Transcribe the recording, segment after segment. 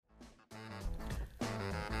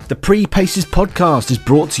The Pre-PACES podcast is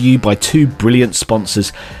brought to you by two brilliant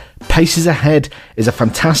sponsors. PACES Ahead is a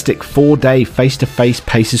fantastic 4-day face-to-face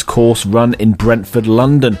PACES course run in Brentford,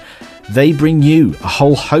 London. They bring you a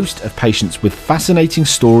whole host of patients with fascinating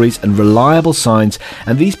stories and reliable signs,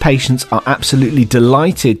 and these patients are absolutely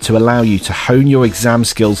delighted to allow you to hone your exam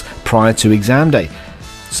skills prior to exam day.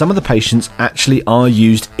 Some of the patients actually are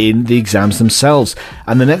used in the exams themselves,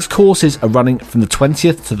 and the next courses are running from the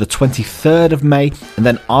 20th to the 23rd of May, and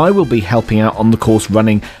then I will be helping out on the course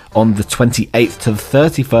running on the 28th to the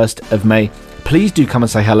 31st of May. Please do come and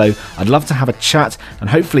say hello. I'd love to have a chat and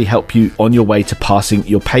hopefully help you on your way to passing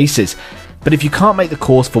your PACES. But if you can't make the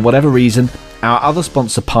course for whatever reason, our other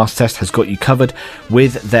sponsor, Pass Test, has got you covered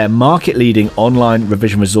with their market-leading online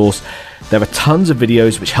revision resource. There are tons of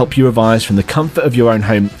videos which help you revise from the comfort of your own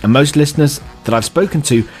home, and most listeners that I've spoken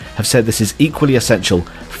to have said this is equally essential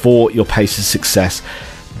for your PACES success.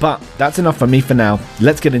 But that's enough from me for now.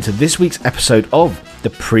 Let's get into this week's episode of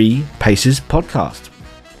the Pre-PACES podcast.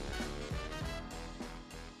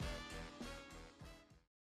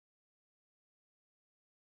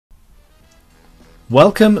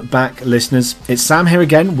 Welcome back, listeners. It's Sam here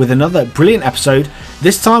again with another brilliant episode.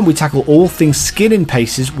 This time we tackle all things skin in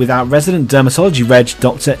PACES with our resident dermatology reg,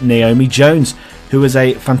 Dr. Naomi Jones, who is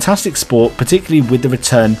a fantastic sport, particularly with the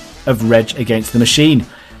return of Reg Against the Machine.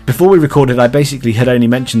 Before we recorded, I basically had only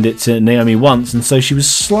mentioned it to Naomi once, and so she was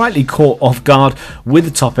slightly caught off guard with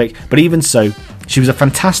the topic, but even so, she was a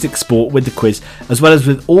fantastic sport with the quiz, as well as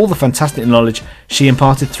with all the fantastic knowledge she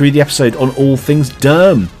imparted through the episode on all things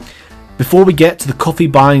derm. Before we get to the coffee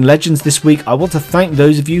buying legends this week, I want to thank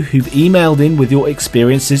those of you who've emailed in with your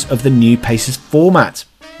experiences of the new PACES format.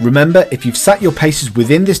 Remember, if you've sat your PACES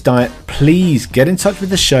within this diet, please get in touch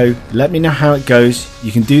with the show. Let me know how it goes.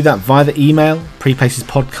 You can do that via the email,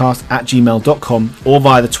 prepacespodcast@gmail.com, or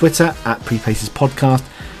via the Twitter @prepacespodcast.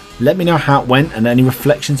 Let me know how it went and any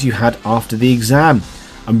reflections you had after the exam.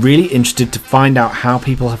 I'm really interested to find out how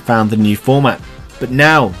people have found the new format. But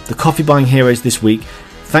now, the coffee buying heroes this week.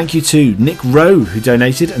 Thank you to Nick Rowe, who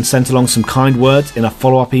donated and sent along some kind words in a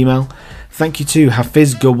follow-up email. Thank you to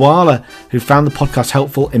Hafiz Gawala, who found the podcast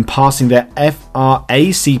helpful in passing their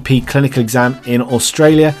FRACP clinical exam in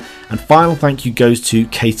Australia. And final thank you goes to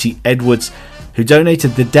Katie Edwards, who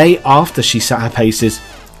donated the day after she sat her PACES.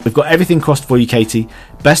 We've got everything crossed for you, Katie.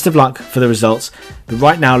 Best of luck for the results. But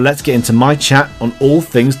right now, let's get into my chat on all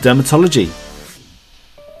things dermatology.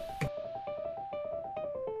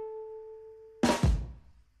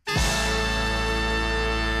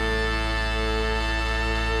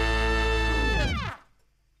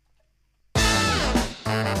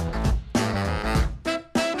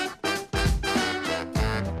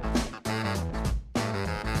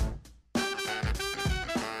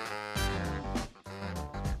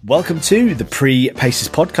 Welcome to the Pre-PACES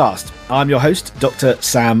podcast. I'm your host, Dr.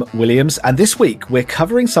 Sam Williams, and this week we're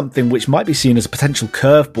covering something which might be seen as a potential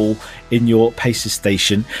curveball in your PACES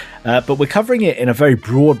station, but we're covering it in a very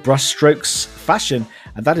broad brushstrokes fashion,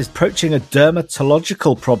 and that is approaching a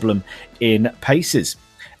dermatological problem in PACES.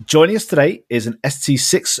 Joining us today is an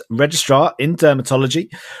ST6 registrar in dermatology.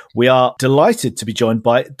 We are delighted to be joined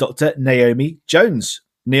by Dr. Naomi Jones.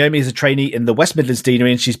 Naomi is a trainee in the West Midlands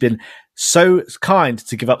Deanery, and she's been so kind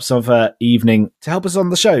to give up some of her evening to help us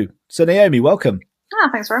on the show. So Naomi, welcome.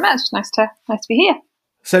 Thanks very much. Nice to be here.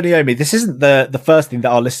 So Naomi, this isn't the first thing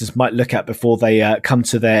that our listeners might look at before they come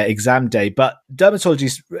to their exam day, but dermatology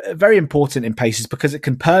is very important in PACES because it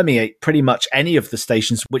can permeate pretty much any of the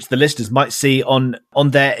stations which the listeners might see on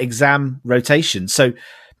their exam rotation. So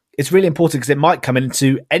it's really important because it might come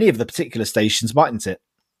into any of the particular stations, mightn't it?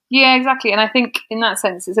 Yeah, exactly. And I think in that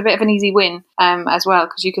sense, it's a bit of an easy win as well,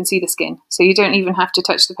 because you can see the skin. So you don't even have to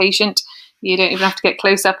touch the patient. You don't even have to get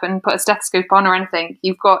close up and put a stethoscope on or anything.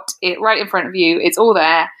 You've got it right in front of you. It's all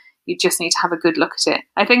there. You just need to have a good look at it.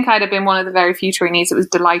 I think I'd have been one of the very few trainees that was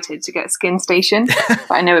delighted to get a skin station,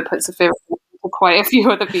 but I know it puts a fear for quite a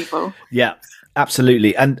few other people. Yeah.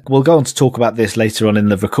 Absolutely. And we'll go on to talk about this later on in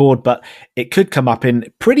the record, but it could come up in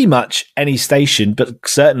pretty much any station, but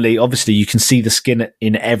certainly, obviously, you can see the skin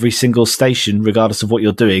in every single station, regardless of what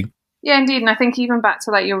you're doing. Yeah, indeed. And I think even back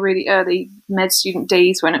to like your really early med student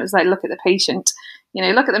days when it was like, look at the patient,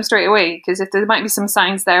 look at them straight away, because if there might be some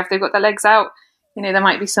signs there, if they've got their legs out, there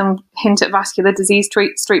might be some hint at vascular disease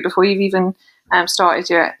straight before you've even started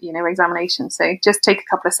your examination. So just take a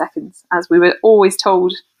couple of seconds, as we were always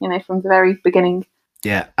told, from the very beginning.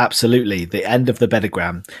 Yeah, absolutely. The end of the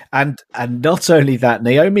betagram. And not only that,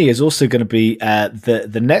 Naomi is also going to be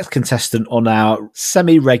the next contestant on our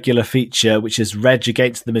semi-regular feature, which is Reg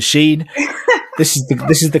Against the Machine.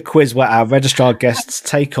 This is the quiz where our registrar guests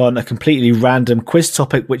take on a completely random quiz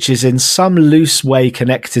topic, which is in some loose way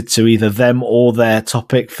connected to either them or their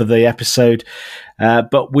topic for the episode.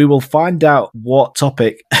 But we will find out what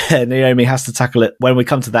topic Naomi has to tackle it when we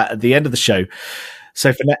come to that at the end of the show.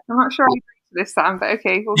 So for I'm not sure I agree to this, Sam, but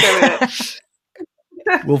okay, we'll go with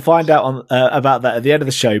it. We'll find out about that at the end of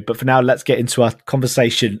the show. But for now, let's get into our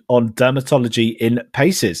conversation on dermatology in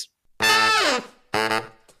PACES.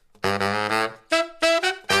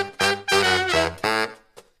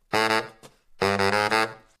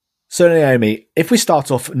 So Naomi, if we start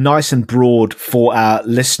off nice and broad for our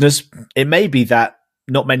listeners, it may be that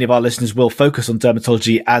not many of our listeners will focus on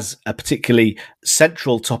dermatology as a particularly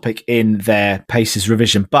central topic in their PACES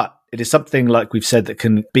revision, but it is something, like we've said, that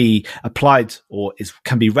can be applied or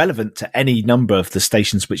can be relevant to any number of the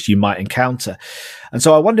stations which you might encounter. And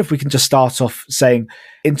so I wonder if we can just start off saying,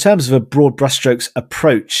 in terms of a broad brushstrokes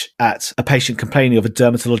approach at a patient complaining of a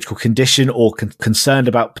dermatological condition or concerned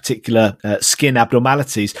about particular skin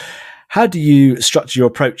abnormalities, how do you structure your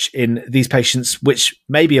approach in these patients, which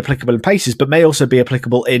may be applicable in PACES, but may also be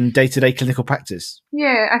applicable in day-to-day clinical practice?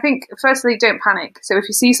 Yeah, I think firstly, don't panic. So if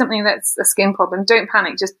you see something that's a skin problem, don't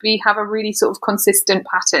panic. Just have a really sort of consistent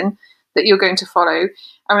pattern that you're going to follow.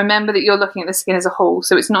 And remember that you're looking at the skin as a whole.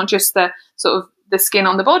 So it's not just the sort of the skin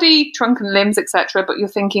on the body, trunk and limbs, etc., but you're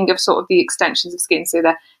thinking of sort of the extensions of skin, so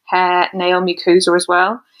the hair, nail, mucosa as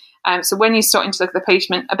well. So when you're starting to look at the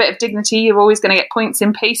patient, a bit of dignity, you're always going to get points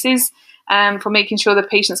in PACES for making sure the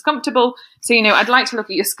patient's comfortable. So, I'd like to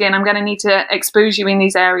look at your skin. I'm going to need to expose you in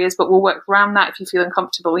these areas, but we'll work around that if you feel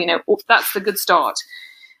uncomfortable. That's the good start.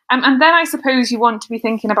 And then I suppose you want to be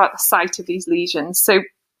thinking about the site of these lesions, so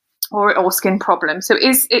or skin problems. So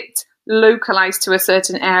is it localized to a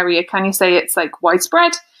certain area? Can you say it's like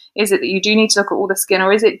widespread? Is it that you do need to look at all the skin,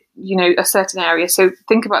 or is it, a certain area? So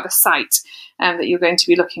think about the site that you're going to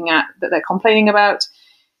be looking at that they're complaining about.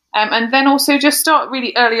 And then also just start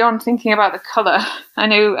really early on thinking about the colour. I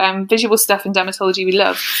know visual stuff in dermatology we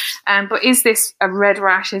love, but is this a red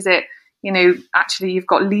rash? Is it, actually you've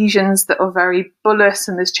got lesions that are very bullous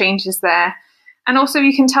and there's changes there. And also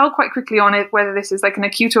you can tell quite quickly on it whether this is like an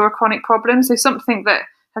acute or a chronic problem. So something that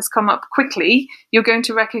has come up quickly, you're going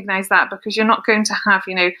to recognise that, because you're not going to have,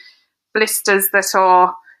 blisters that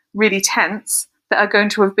are really tense that are going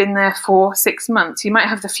to have been there for 6 months. You might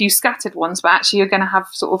have the few scattered ones, but actually you're going to have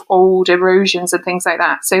sort of old erosions and things like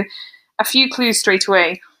that. So a few clues straight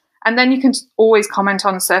away. And then you can always comment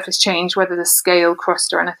on surface change, whether the scale,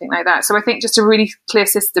 crust or anything like that. So I think just a really clear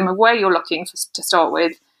system of where you're looking to start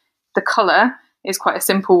with. The colour is quite a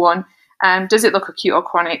simple one. Does it look acute or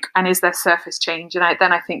chronic? And is there surface change? And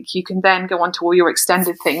then I think you can then go on to all your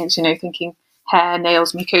extended things, thinking hair,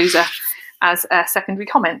 nails, mucosa as a secondary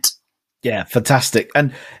comment. Yeah, fantastic.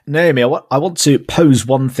 And Naomi, I want to pose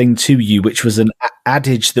one thing to you, which was an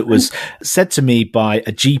adage that was said to me by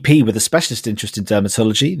a GP with a specialist interest in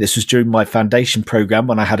dermatology. This was during my foundation program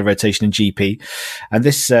when I had a rotation in GP. And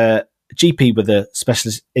this GP with a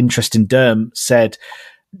specialist interest in derm said,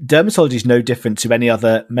 dermatology is no different to any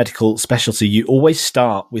other medical specialty. You always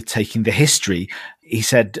start with taking the history. He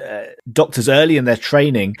said doctors early in their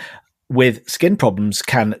training with skin problems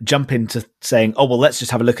can jump into saying, oh, well, let's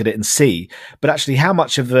just have a look at it and see. But actually, how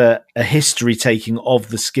much of a history taking of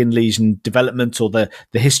the skin lesion development or the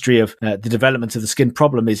history of the development of the skin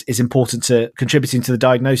problem is important to contributing to the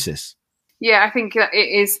diagnosis? Yeah, I think that it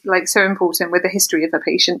is so important with the history of a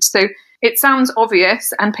patient. So it sounds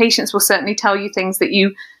obvious, and patients will certainly tell you things that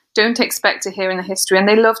you don't expect to hear in the history, and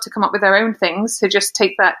they love to come up with their own things. So just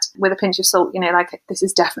take that with a pinch of salt, this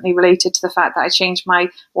is definitely related to the fact that I changed my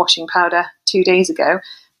washing powder 2 days ago.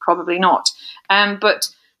 Probably not. But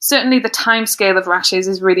certainly the time scale of rashes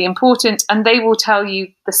is really important, and they will tell you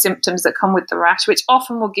the symptoms that come with the rash, which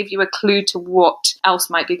often will give you a clue to what else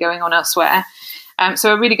might be going on elsewhere.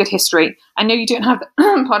 So a really good history. I know you don't have,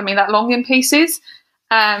 that long in PACES,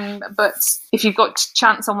 but if you've got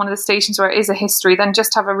chance on one of the stations where it is a history, then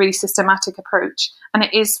just have a really systematic approach. And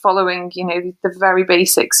it is following, the very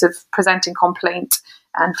basics of presenting complaint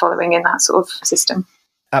and following in that sort of system.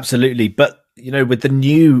 Absolutely. But, with the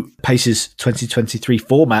new PACES 2023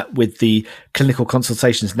 format, with the clinical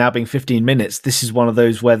consultations now being 15 minutes, this is one of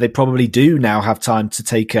those where they probably do now have time to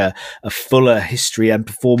take a fuller history and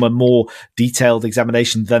perform a more detailed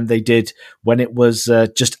examination than they did when it was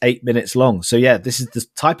just 8 minutes long. So, yeah, this is the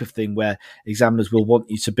type of thing where examiners will want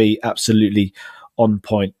you to be absolutely on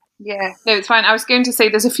point. Yeah, no, it's fine. I was going to say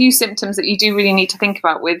there's a few symptoms that you do really need to think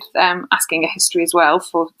about with asking a history as well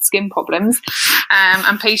for skin problems.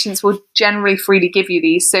 And patients will generally freely give you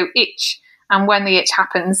these. So itch, and when the itch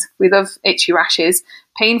happens, we love itchy rashes,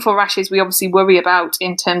 Painful rashes we obviously worry about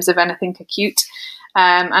in terms of anything acute.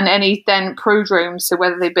 And any then prodromes, so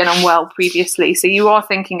whether they've been unwell previously. So you are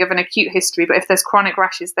thinking of an acute history, but if there's chronic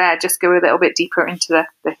rashes there, just go a little bit deeper into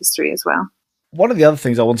the history as well. One of the other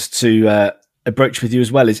things I wanted to broach with you as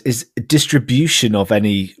well is distribution of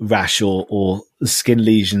any rash or skin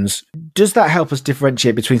lesions. Does that help us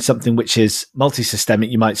differentiate between something which is multisystemic,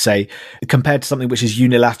 you might say, compared to something which is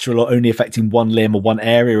unilateral or only affecting one limb or one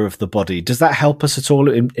area of the body? Does that help us at all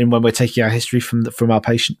in when we're taking our history from our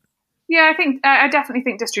patient? Yeah, I definitely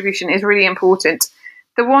think distribution is really important.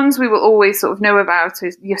 The ones we will always sort of know about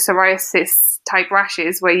is your psoriasis type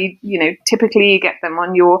rashes, where you typically you get them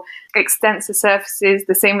on your extensor surfaces.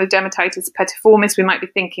 The same with dermatitis petiformis. We might be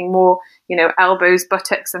thinking more, elbows,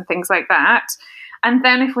 buttocks, and things like that. And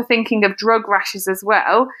then if we're thinking of drug rashes as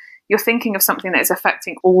well, you're thinking of something that is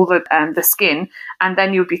affecting all the skin, and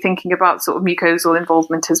then you'd be thinking about sort of mucosal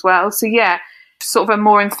involvement as well. So yeah. Sort of a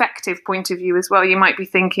more infective point of view as well, you might be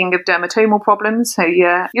thinking of dermatomal problems, so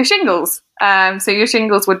your shingles. So your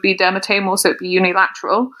shingles would be dermatomal, so it'd be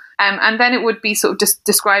unilateral. And then it would be sort of just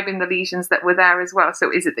describing the lesions that were there as well.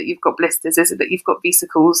 So is it that you've got blisters? Is it that you've got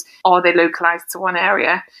vesicles? Are they localized to one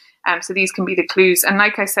area? So these can be the clues. And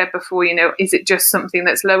like I said before, is it just something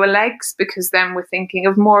that's lower legs? Because then we're thinking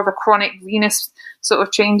of more of a chronic venous sort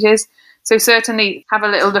of changes. So certainly have a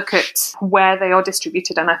little look at where they are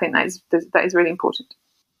distributed, and I think that is really important.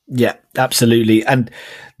 Yeah, absolutely. And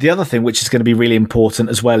the other thing which is going to be really important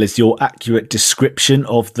as well is your accurate description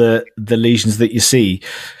of the lesions that you see.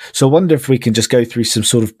 So I wonder if we can just go through some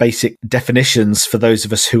sort of basic definitions for those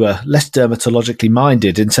of us who are less dermatologically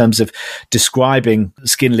minded in terms of describing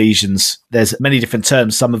skin lesions. There's many different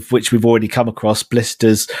terms, some of which we've already come across: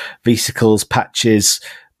 blisters, vesicles, patches,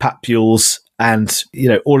 papules. And,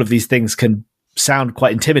 all of these things can sound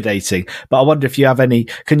quite intimidating, but I wonder if you have any,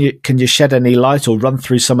 can you shed any light or run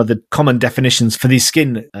through some of the common definitions for these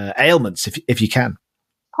skin ailments, if you can?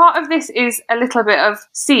 Part of this is a little bit of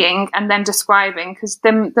seeing and then describing, because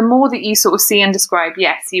the more that you sort of see and describe,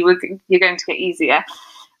 yes, you're going to get easier.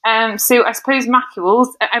 So I suppose macules,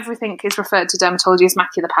 everything is referred to dermatology as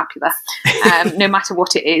macular papula, no matter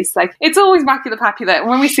what it is. Like, it's always macular papula.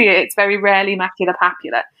 When we see it, it's very rarely macular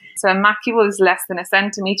papula. So a macule is less than a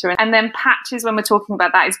centimetre. And then patches, when we're talking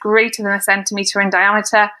about that, is greater than a centimetre in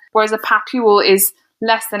diameter, whereas a papule is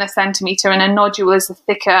less than a centimetre and a nodule is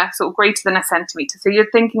thicker, sort of greater than a centimetre. So you're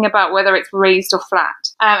thinking about whether it's raised or flat.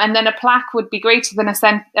 And then a plaque would be greater than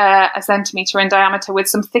a centimetre in diameter with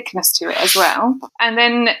some thickness to it as well. And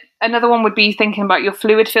then another one would be thinking about your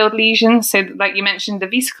fluid-filled lesions. So like you mentioned, the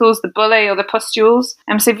vesicles, the bullae, or the pustules.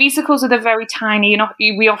 So vesicles are the very tiny,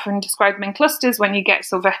 we often describe them in clusters when you get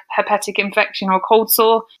sort of a hepatic infection or a cold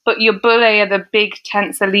sore. But your bullae are the big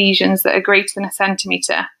tensor lesions that are greater than a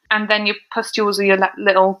centimetre. And then your pustules are your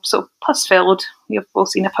little sort of pus-filled. You've all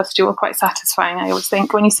seen a pustule, quite satisfying, I always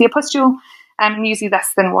think, when you see a pustule, usually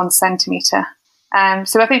less than 1 centimetre.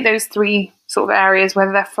 So I think those three sort of areas,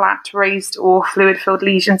 whether they're flat, raised, or fluid-filled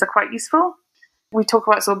lesions, are quite useful. We talk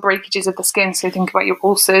about sort of breakages of the skin, so think about your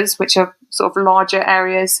ulcers, which are sort of larger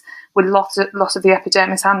areas with loss of the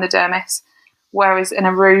epidermis and the dermis, whereas an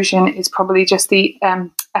erosion is probably just the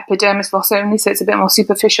epidermis loss only, so it's a bit more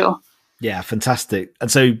superficial. Yeah, fantastic.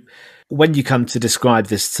 And so when you come to describe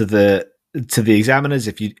this to the examiners,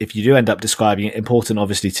 if you do end up describing it, important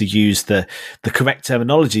obviously to use the correct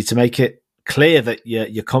terminology to make it clear that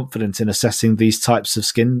you're confident in assessing these types of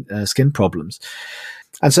skin problems.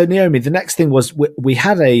 And so, Naomi, the next thing was we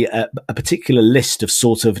had a particular list of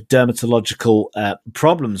sort of dermatological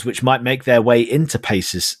problems which might make their way into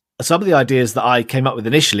PACES. Some of the ideas that I came up with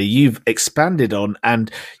initially, you've expanded on,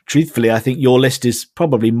 and truthfully, I think your list is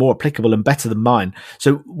probably more applicable and better than mine.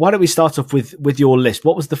 So why don't we start off with your list?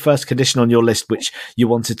 What was the first condition on your list which you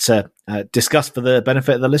wanted to discuss for the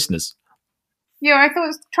benefit of the listeners? Yeah, I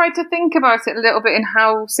thought tried to think about it a little bit in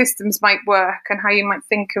how systems might work and how you might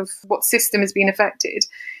think of what system is being affected.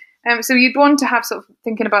 So you'd want to have sort of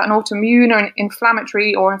thinking about an autoimmune or an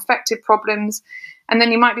inflammatory or infective problems. And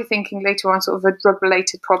then you might be thinking later on sort of a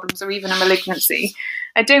drug-related problems or even a malignancy.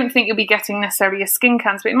 I don't think you'll be getting necessarily a skin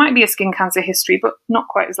cancer. It might be a skin cancer history, but not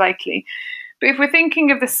quite as likely. But if we're thinking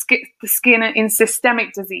of the skin in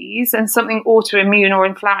systemic disease and something autoimmune or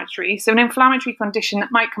inflammatory, so an inflammatory condition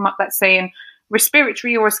that might come up, let's say, in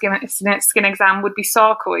respiratory or a skin exam would be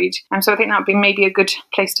sarcoid. And so I think that would be maybe a good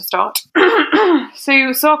place to start. So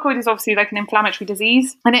sarcoid is obviously like an inflammatory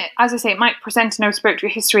disease. And it, as I say, it might present in a respiratory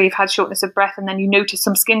history. You've had shortness of breath and then you notice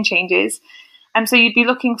some skin changes. And so you'd be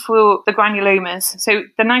looking for the granulomas. So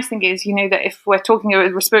the nice thing is, that if we're talking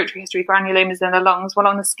about respiratory history, granulomas in the lungs, well,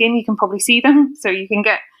 on the skin, you can probably see them. So you can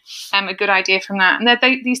get a good idea from that.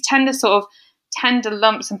 And these tender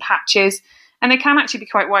lumps and patches, and they can actually be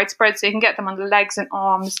quite widespread. So you can get them on the legs and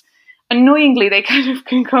arms. Annoyingly, they kind of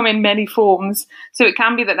can come in many forms. So it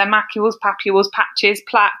can be that they're macules, papules, patches,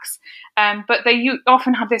 plaques, but they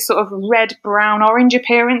often have this sort of red, brown, orange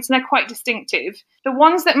appearance, and they're quite distinctive. The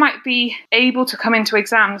ones that might be able to come into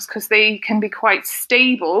exams because they can be quite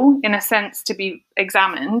stable in a sense to be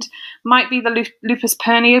examined might be the lupus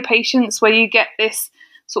pernio patients, where you get this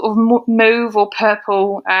sort of mauve or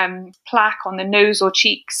purple plaque on the nose or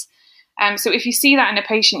cheeks. So if you see that in a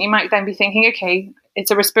patient, you might then be thinking, okay, it's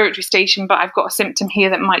a respiratory station, but I've got a symptom here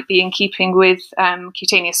that might be in keeping with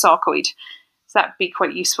cutaneous sarcoid. So that'd be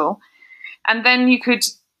quite useful. And then you could,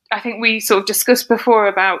 I think we sort of discussed before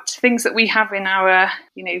about things that we have in our,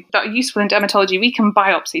 that are useful in dermatology. We can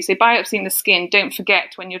biopsy. So biopsying the skin, don't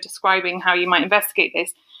forget when you're describing how you might investigate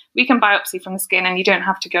this, we can biopsy from the skin and you don't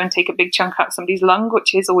have to go and take a big chunk out of somebody's lung,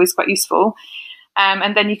 which is always quite useful.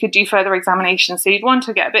 And then you could do further examination. So you'd want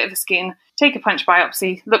to get a bit of the skin, take a punch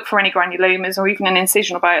biopsy, look for any granulomas or even an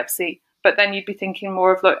incisional biopsy. But then you'd be thinking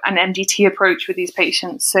more of an MDT approach with these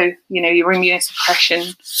patients. So, your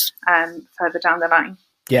immunosuppression further down the line.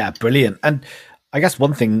 Yeah, brilliant. And I guess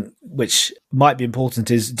one thing which might be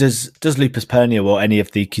important is, does lupus pernio or any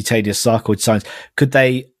of the cutaneous sarcoid signs, could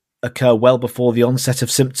they occur well before the onset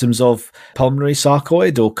of symptoms of pulmonary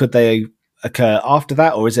sarcoid, or could they occur after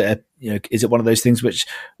that, or is it is it one of those things which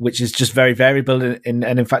is just very variable and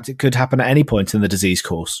in fact it could happen at any point in the disease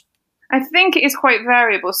course? I think it is quite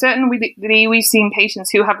variable. Certainly we've seen patients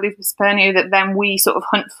who have lupus pernio that then we sort of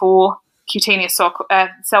hunt for cutaneous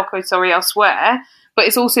sarcoid elsewhere, but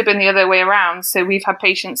it's also been the other way around. So we've had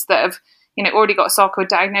patients that have already got a sarcoid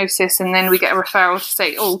diagnosis, and then we get a referral to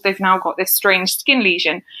say, oh, they've now got this strange skin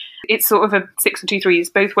lesion. It's sort of a 6 and 2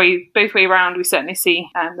 3s, both way around. We certainly see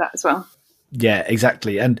that as well. Yeah,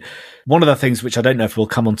 exactly. And one of the things which I don't know if we'll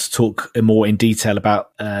come on to talk more in detail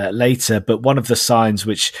about later, but one of the signs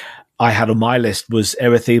which I had on my list was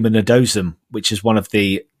erythema nodosum, which is one of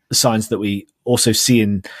the signs that we also see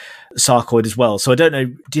in sarcoid as well. So I don't know,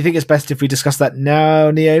 do you think it's best if we discuss that now,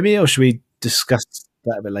 Naomi, or should we discuss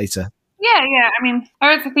that a bit later? Yeah. I mean,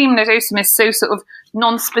 erythema nodosum is so sort of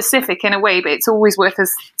non-specific in a way, but it's always worth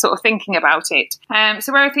us sort of thinking about it.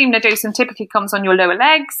 So erythema nodosum typically comes on your lower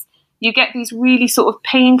legs. You get these really sort of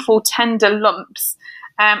painful, tender lumps.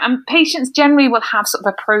 And patients generally will have sort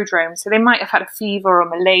of a prodrome. So they might have had a fever or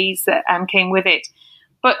malaise that came with it.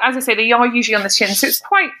 But as I say, they are usually on the shin. So it's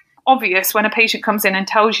quite obvious when a patient comes in and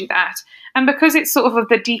tells you that. And because it's sort of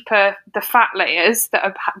the deeper, the fat layers that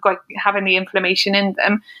are having the inflammation in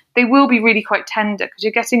them, they will be really quite tender because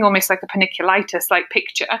you're getting almost like a paniculitis-like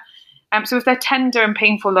picture. So if they're tender and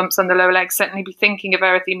painful lumps on the lower legs, certainly be thinking of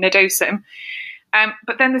erythema nodosum.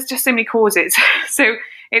 But then there's just so many causes. So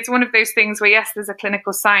it's one of those things where, yes, there's a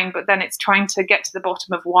clinical sign, but then it's trying to get to the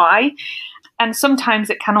bottom of why. And sometimes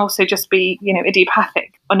it can also just be,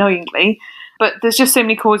 idiopathic, annoyingly. But there's just so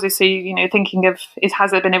many causes. So, thinking of,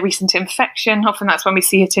 has there been a recent infection? Often that's when we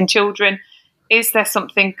see it in children. Is there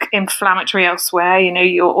something inflammatory elsewhere?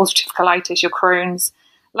 Your ulcerative colitis, your Crohn's.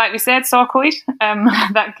 Like we said, sarcoid,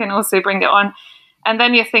 that can also bring it on. And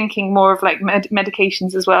then you're thinking more of like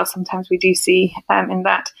medications as well. Sometimes we do see in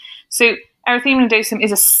that. So erythema nodosum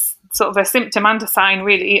is a sort of a symptom and a sign,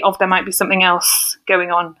 really, of there might be something else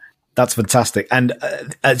going on. That's fantastic. And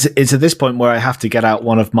it's at this point where I have to get out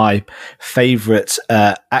one of my favorite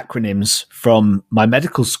acronyms from my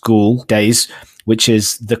medical school days, which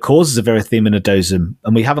is the causes of erythema nodosum.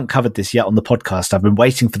 And we haven't covered this yet on the podcast. I've been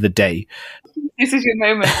waiting for the day. This is your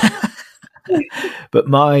moment. But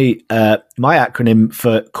my acronym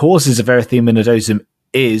for causes of erythema nodosum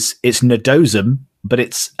it's nodosum, but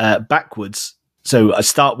it's backwards. So I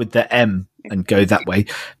start with the M and go that way.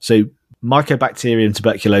 So Mycobacterium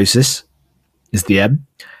tuberculosis is the M.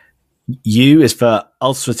 U is for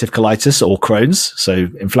ulcerative colitis or Crohn's, so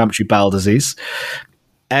inflammatory bowel disease.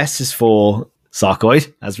 S is for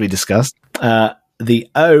sarcoid, as we discussed. The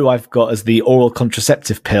O I've got as the oral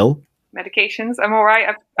contraceptive pill. Medications. I'm all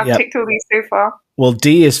right. I've ticked all these so far. Well,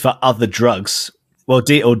 D is for other drugs. Well,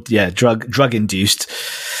 drug induced.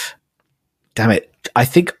 Damn it. I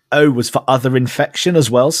think O was for other infection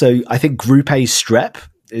as well. So I think group A strep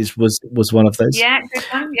was one of those. Yeah, good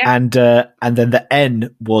one. Yeah. And then the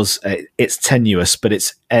N was it's tenuous, but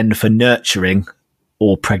it's N for nurturing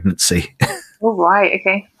or pregnancy. All right.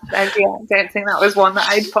 Okay. I don't think that was one that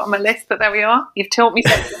I'd put on my list, but there we are. You've taught me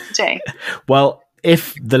something today. Well,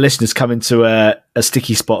 if the listeners come into a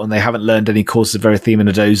sticky spot and they haven't learned any causes of erythema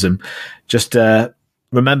nodosum, just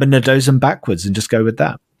remember nodosum backwards and just go with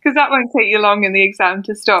that. because that won't take you long in the exam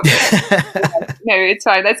to stop. No, it's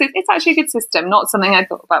fine. It's actually a good system, not something I'd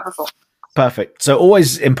thought about before. Perfect. So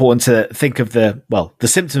always important to think of the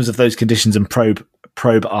symptoms of those conditions and probe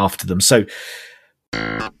after them. So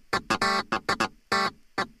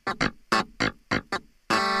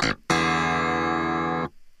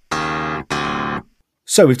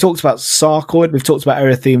we've talked about sarcoid, we've talked about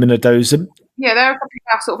erythema nodosum. Yeah, there are a couple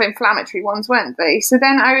of sort of inflammatory ones, weren't they? So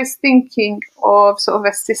then I was thinking of sort of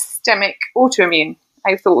a systemic autoimmune.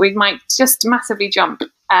 I thought we might just massively jump.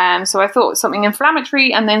 So I thought something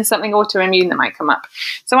inflammatory and then something autoimmune that might come up.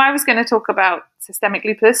 So I was going to talk about systemic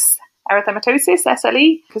lupus erythematosus,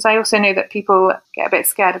 SLE, because I also know that people get a bit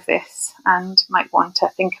scared of this and might want to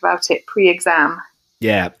think about it pre-exam.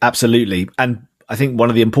 Yeah, absolutely. And I think one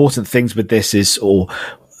of the important things with this is,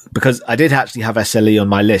 because I did actually have SLE on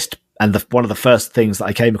my list, and one of the first things that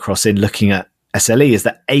I came across in looking at SLE is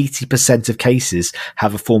that 80% of cases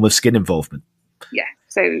have a form of skin involvement. Yeah.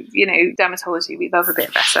 So, dermatology, we love a bit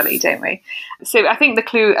of SLE, don't we? So I think the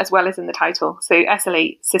clue as well is in the title. So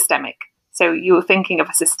SLE, systemic. So you're thinking of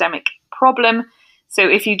a systemic problem. So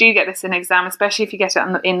if you do get this in exam, especially if you get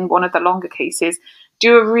it in one of the longer cases,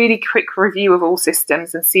 do a really quick review of all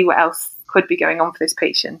systems and see what else could be going on for this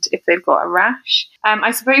patient if they've got a rash.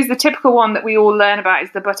 I suppose the typical one that we all learn about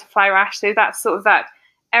is the butterfly rash. So that's sort of that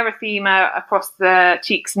erythema across the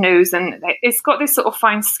cheeks, nose, and it's got this sort of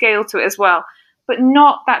fine scale to it as well, but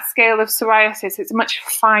not that scale of psoriasis. It's a much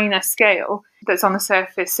finer scale that's on the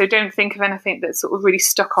surface. So don't think of anything that's sort of really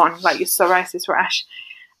stuck on like your psoriasis rash.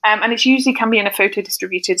 And it usually can be in a photo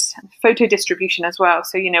distribution as well.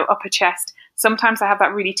 So, upper chest. Sometimes I have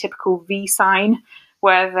that really typical V sign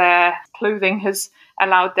where their clothing has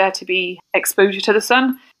allowed there to be exposure to the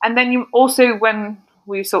sun. And then you also, when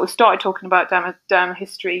we sort of started talking about derm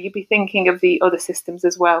history, you'd be thinking of the other systems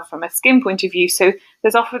as well from a skin point of view. So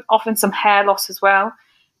there's often some hair loss as well.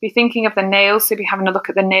 Be thinking of the nails, so be having a look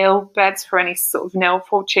at the nail beds for any sort of nail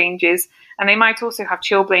fold changes. And they might also have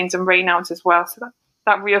chilblains and Raynaud's as well. So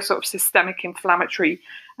that real sort of systemic inflammatory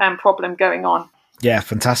problem going on. Yeah,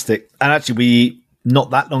 fantastic. And actually, we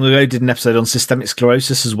not that long ago did an episode on systemic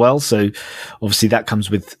sclerosis as well. So obviously that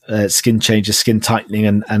comes with skin changes, skin tightening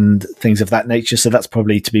and things of that nature. So that's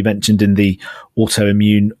probably to be mentioned in the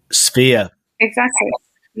autoimmune sphere. Exactly.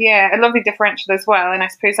 Yeah, a lovely differential as well. And I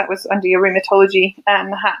suppose that was under your rheumatology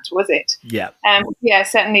hat, was it? Yeah. Yeah,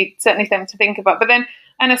 certainly them to think about. But then,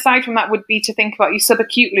 and aside from that would be to think about your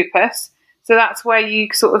subacute lupus. So that's where you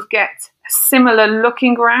sort of get a similar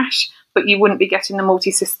looking rash, but you wouldn't be getting the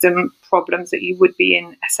multi-system problems that you would be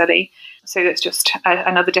in SLE. So that's just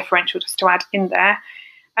another differential just to add in there.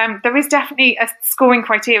 There is definitely a scoring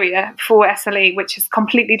criteria for SLE, which has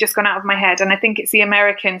completely just gone out of my head. And I think it's the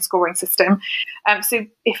American scoring system. So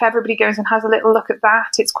if everybody goes and has a little look at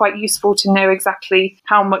that, it's quite useful to know exactly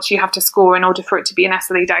how much you have to score in order for it to be an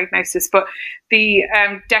SLE diagnosis. But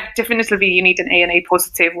definitively you need an ANA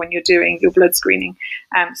positive when you're doing your blood screening.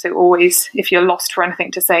 So always, if you're lost for anything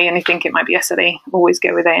to say and you think it might be SLE, always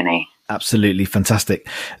go with ANA. Absolutely fantastic.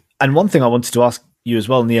 And one thing I wanted to ask you as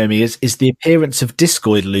well, Naomi, is the appearance of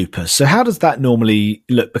discoid lupus. So how does that normally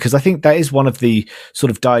look? Because I think that is one of the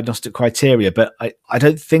sort of diagnostic criteria, but I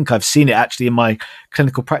don't think I've seen it actually in my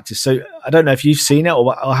clinical practice. So I don't know if you've seen it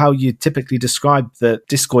or how you typically describe the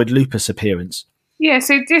discoid lupus appearance. Yeah,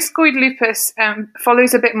 so discoid lupus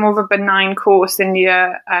follows a bit more of a benign course in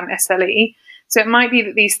your SLE. So it might be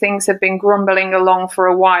that these things have been grumbling along for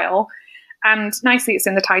a while. And nicely, it's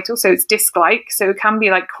in the title, so it's disc-like, so it can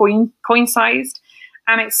be like coin-sized.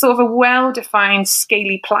 And it's sort of a well-defined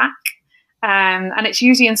scaly plaque. And it's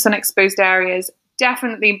usually in sun-exposed areas,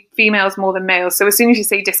 definitely females more than males. So as soon as you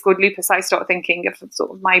say discoid lupus, I start thinking of sort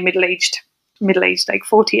of my middle-aged, like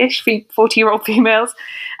 40-ish, 40-year-old females.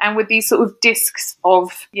 And with these sort of discs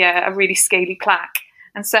of, a really scaly plaque.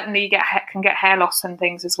 And certainly you can get hair loss and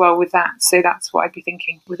things as well with that. So that's what I'd be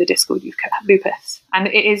thinking with a discoid lupus. And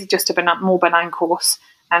it is just a more benign course.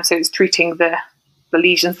 And so it's treating the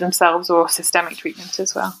lesions themselves or systemic treatment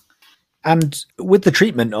as well. And with the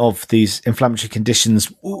treatment of these inflammatory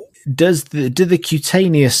conditions, do the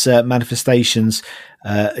cutaneous manifestations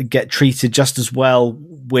get treated just as well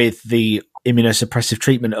with the immunosuppressive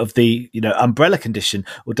treatment of the umbrella condition,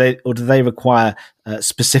 or do they require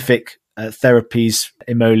specific therapies,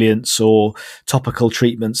 emollients, or topical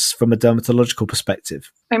treatments from a dermatological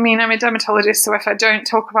perspective? I mean, I'm a dermatologist, so if I don't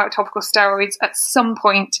talk about topical steroids at some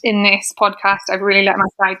point in this podcast, I've really let my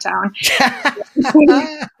side down.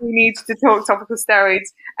 We need to talk topical steroids.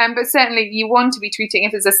 But certainly you want to be treating,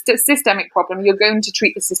 if there's a systemic problem, you're going to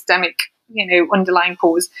treat the systemic, underlying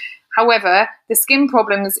cause. However, the skin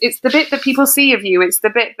problems, it's the bit that people see of you. It's the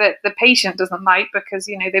bit that the patient doesn't like because,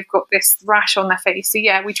 they've got this rash on their face. So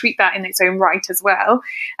yeah, we treat that in its own right as well.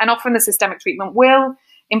 And often the systemic treatment will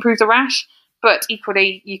improve the rash, but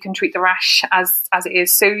equally you can treat the rash as it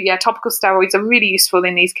is. So yeah, topical steroids are really useful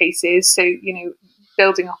in these cases. So,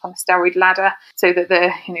 building up on the steroid ladder so that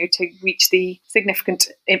to reach the significant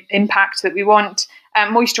impact that we want.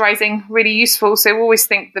 Moisturizing, really useful. So always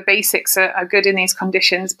think the basics are good in these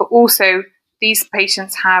conditions, but also these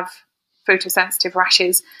patients have photosensitive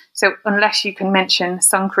rashes. So unless you can mention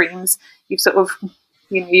sun creams, you've sort of,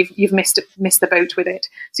 you've missed the boat with it.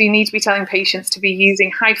 So you need to be telling patients to be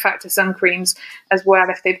using high factor sun creams as well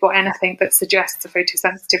if they've got anything that suggests a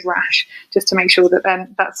photosensitive rash, just to make sure that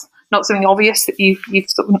then that's not something obvious that you've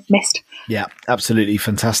sort of missed. Yeah, absolutely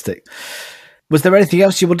fantastic. Was there anything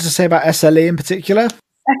else you wanted to say about SLE in particular?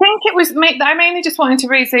 I think it was, I mainly just wanted to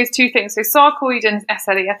raise those two things. So sarcoid and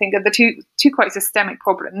SLE, I think, are the two quite systemic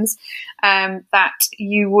problems that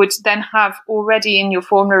you would then have already in your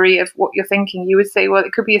formulary of what you're thinking. You would say, well,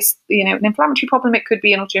 it could be an inflammatory problem, it could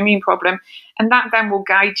be an autoimmune problem, and that then will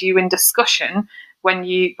guide you in discussion when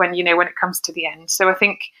it comes to the end. So I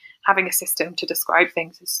think having a system to describe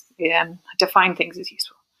things define things is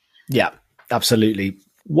useful. Yeah, absolutely.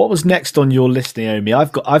 What was next on your list, Naomi?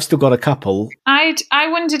 I've still got a couple. I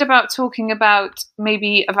wondered about talking about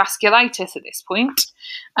maybe a vasculitis at this point,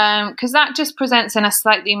 because that just presents in a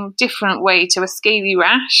slightly different way to a scaly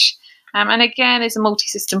rash, and again is a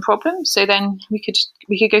multi-system problem. So then we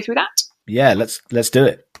could go through that. Yeah, let's do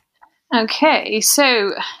it. Okay,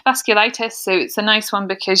 so vasculitis, so it's a nice one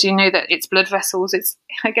because you know that it's blood vessels. It's,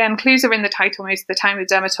 again, clues are in the title most of the time with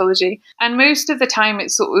dermatology. And most of the time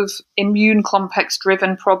it's sort of immune complex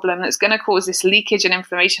driven problem that's going to cause this leakage and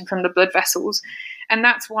inflammation from the blood vessels. And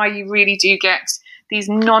that's why you really do get these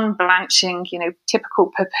non-blanching,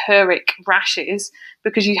 typical purpuric rashes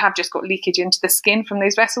because you have just got leakage into the skin from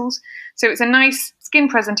those vessels. So it's a nice skin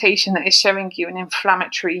presentation that is showing you an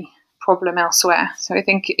inflammatory problem elsewhere. So I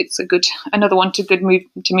think it's another one to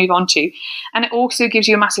move on to. And it also gives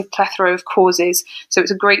you a massive plethora of causes. So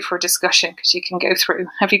it's great for a discussion because you can go through,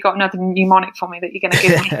 have you got another mnemonic for me that you're going to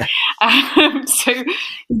give me?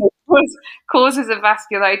 Causes of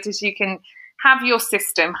vasculitis, you can have your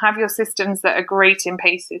systems that are great in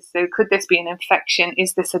PACES. So could this be an infection?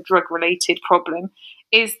 Is this a drug-related problem?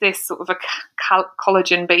 Is this sort of a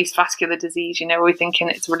collagen-based vascular disease? Are we thinking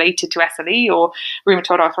it's related to SLE or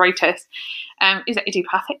rheumatoid arthritis? Is it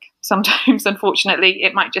idiopathic? Sometimes, unfortunately,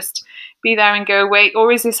 it might just be there and go away.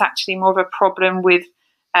 Or is this actually more of a problem with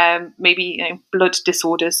maybe blood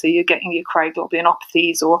disorders? So you're getting your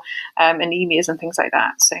cryoglobulopathies or anemias and things like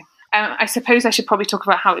that. So I suppose I should probably talk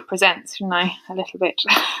about how it presents, shouldn't I? A little bit.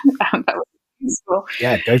 That would be useful.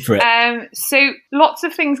 Yeah, go for it. So lots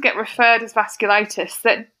of things get referred as vasculitis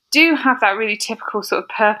that do have that really typical sort of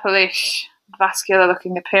purplish vascular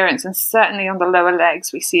looking appearance, and certainly on the lower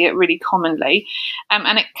legs we see it really commonly,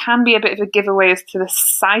 and it can be a bit of a giveaway as to the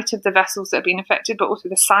site of the vessels that have been affected, but also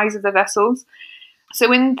the size of the vessels. So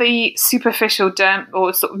in the superficial derm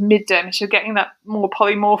or sort of mid-dermis, you're getting that more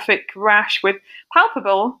polymorphic rash with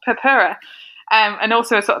palpable purpura, and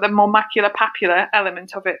also a sort of the more macular-papular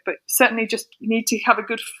element of it. But certainly just you need to have a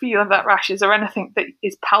good feel of that rash. Is there anything that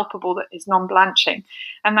is palpable that is non-blanching?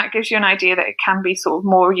 And that gives you an idea that it can be sort of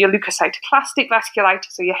more your leukocytoclastic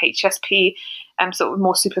vasculitis or your HSP, sort of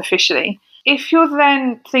more superficially. If you're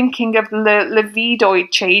then thinking of livedoid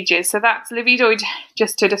changes, so that's livedoid,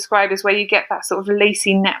 just to describe, is where you get that sort of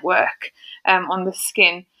lacy network on the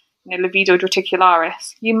skin, livedoid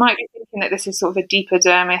reticularis. You might be thinking that this is sort of a deeper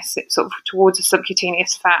dermis, it's sort of towards a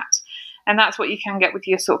subcutaneous fat, and that's what you can get with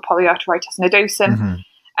your sort of polyarteritis nodosum. Mm-hmm.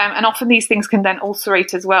 And often these things can then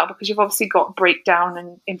ulcerate as well because you've obviously got breakdown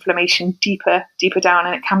and inflammation deeper down,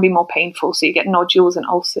 and it can be more painful. So you get nodules and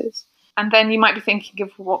ulcers. And then you might be thinking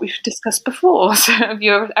of what we've discussed before, so of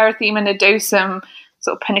your erythema nodosum,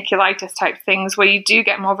 sort of paniculitis type things, where you do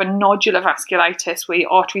get more of a nodular vasculitis, where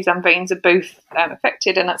your arteries and veins are both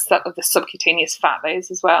affected, and that's that of the subcutaneous fat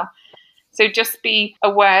layers as well. So just be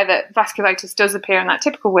aware that vasculitis does appear in that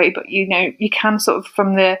typical way, but you can sort of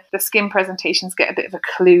from the skin presentations get a bit of a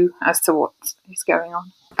clue as to what is going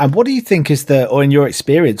on. And what do you think is or in your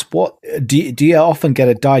experience, what do you often get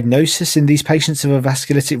a diagnosis in these patients of a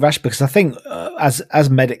vasculitic rash? Because I think as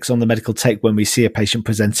medics on the medical take, when we see a patient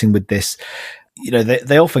presenting with this,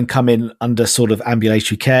 they often come in under sort of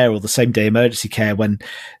ambulatory care or the same day emergency care when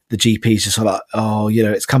the GP's just sort of like, oh,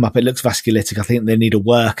 it's come up, it looks vasculitic, I think they need a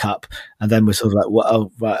workup. And then we're sort of like, well,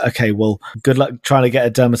 oh, right, okay, well, good luck trying to get a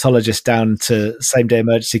dermatologist down to same day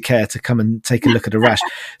emergency care to come and take a look at a rash.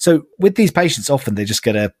 So with these patients, often they just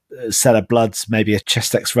get a set of bloods, maybe a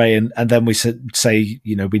chest x-ray, and then we say,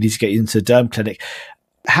 we need to get you into a derm clinic.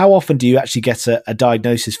 How often do you actually get a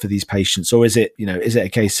diagnosis for these patients, or is it a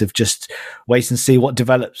case of just wait and see what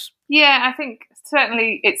develops? Yeah, I think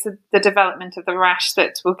certainly it's the development of the rash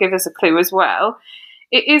that will give us a clue as well.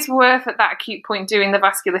 It is worth at that acute point doing the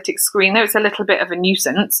vasculitic screen, though it's a little bit of a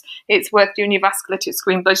nuisance. It's worth doing your vasculitic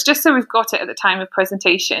screen bloods just so we've got it at the time of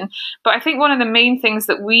presentation. But I think one of the main things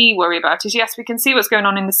that we worry about is, yes, we can see what's going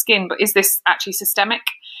on in the skin, but is this actually systemic?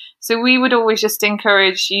 So we would always just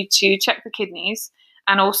encourage you to check the kidneys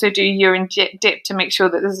and also do urine dip to make sure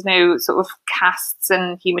that there's no sort of casts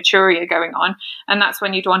and hematuria going on. And that's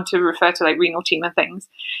when you'd want to refer to like renal team and things.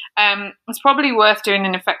 It's probably worth doing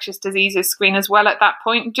an infectious diseases screen as well at that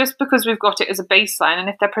point, just because we've got it as a baseline. And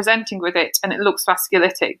if they're presenting with it and it looks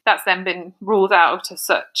vasculitic, that's then been ruled out as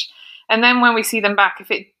such. And then when we see them back, if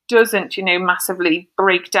it doesn't, massively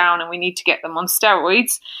break down and we need to get them on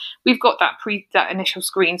steroids, we've got that initial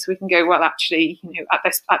screen, so we can go, well, actually,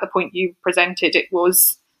 at the point you presented, it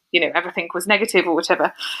was, everything was negative or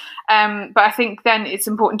whatever. But I think then it's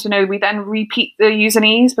important to know we then repeat the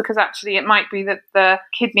U&Es, because actually it might be that the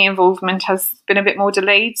kidney involvement has been a bit more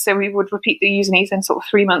delayed. So we would repeat the U&Es in sort of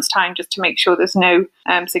 3 months' time just to make sure there's no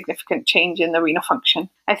significant change in the renal function.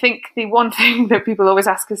 I think the one thing that people always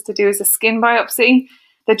ask us to do is a skin biopsy.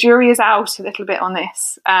 The jury is out a little bit on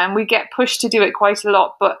this. We get pushed to do it quite a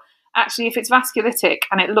lot, but actually if it's vasculitic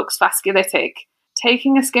and it looks vasculitic,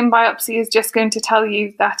 taking a skin biopsy is just going to tell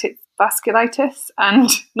you that it's vasculitis and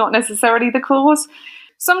not necessarily the cause.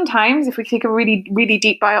 Sometimes if we take a really, really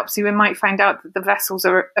deep biopsy, we might find out that the vessels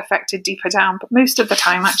are affected deeper down. But most of the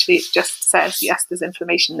time, actually, it just says, yes, there's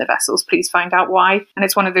inflammation in the vessels. Please find out why. And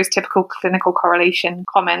it's one of those typical clinical correlation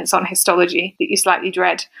comments on histology that you slightly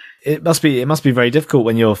dread. It must be very difficult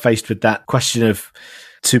when you're faced with that question of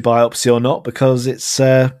to biopsy or not, because it's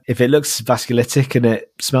if it looks vasculitic and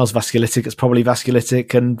it smells vasculitic, it's probably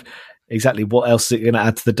vasculitic. And exactly what else is it going to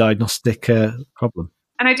add to the diagnostic problem?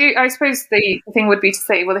 And I suppose the thing would be to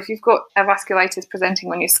say, well, if you've got a vasculitis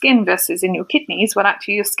presenting on your skin versus in your kidneys, well,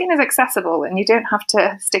 actually your skin is accessible and you don't have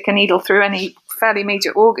to stick a needle through any fairly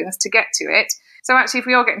major organs to get to it. So actually, if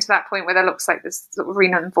we are getting to that point where there looks like there's sort of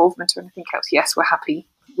renal involvement or anything else, yes, we're happy.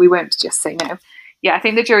 We won't just say no. Yeah, I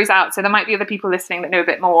think the jury's out. So there might be other people listening that know a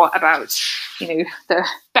bit more about, the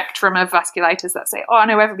spectrum of vasculitis that say, oh, I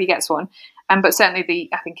know everybody gets one. But certainly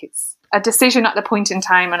I think it's a decision at the point in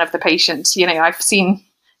time and of the patient. I've seen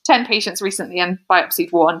 10 patients recently and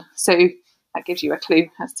biopsied one. So that gives you a clue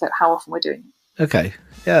as to how often we're doing it. Okay.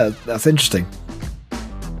 Yeah, that's interesting.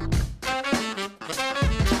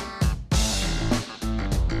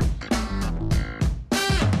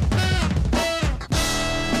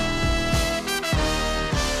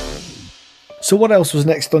 So what else was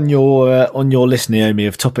next on your list, Naomi,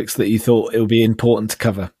 of topics that you thought it would be important to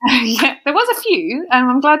cover? Yeah, there was a few.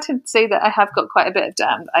 I'm glad to say that I have got quite a bit of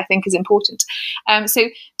derm that I think is important. So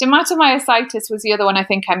dermatomyositis was the other one I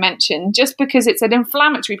think I mentioned, just because it's an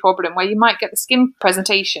inflammatory problem where you might get the skin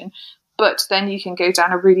presentation, but then you can go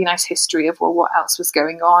down a really nice history of, well, what else was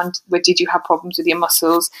going on? Where did you have problems with your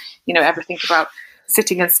muscles? Everything about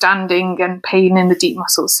sitting and standing and pain in the deep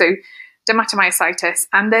muscles. So dermatomyositis.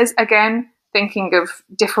 And there's, again, thinking of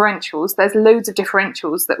differentials, there's loads of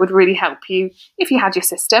differentials that would really help you if you had your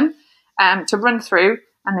system to run through,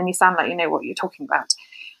 and then you sound like you know what you're talking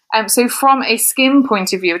about. So from a skin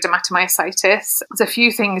point of view of dermatomyositis, there's a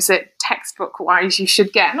few things that textbook-wise you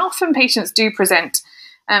should get, and often patients do present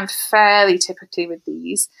fairly typically with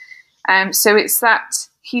these. So it's that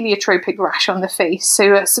heliotropic rash on the face.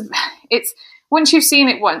 So it's once you've seen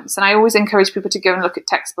it once, and I always encourage people to go and look at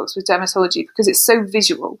textbooks with dermatology because it's so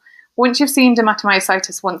visual. Once you've seen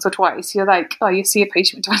dermatomyositis once or twice, you're like, oh, you see a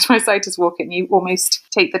patient with dermatomyositis walk in, you almost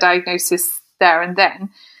take the diagnosis there and then.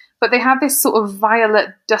 But they have this sort of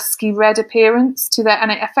violet, dusky red appearance to and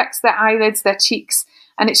it affects their eyelids, their cheeks,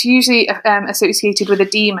 and it's usually associated with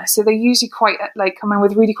edema. So they're usually quite come in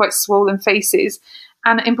with really quite swollen faces.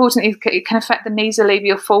 And importantly, it can affect the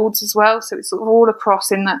nasolabial folds as well. So it's sort of all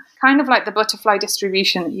across in that kind of like the butterfly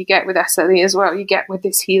distribution that you get with SLE as well. You get with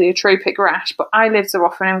this heliotropic rash, but eyelids are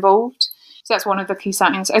often involved. So that's one of the key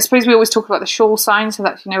signs. I suppose we always talk about the shawl sign, so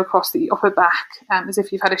that's, across the upper back, as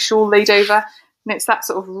if you've had a shawl laid over. And it's that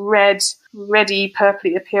sort of reddy,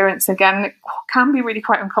 purpley appearance again. And it can be really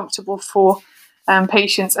quite uncomfortable for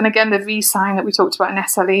patients. And again, the V sign that we talked about in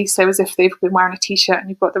SLE, so as if they've been wearing a t-shirt and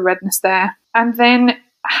you've got the redness there. And then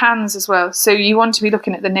hands as well. So you want to be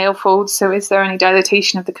looking at the nail folds. So is there any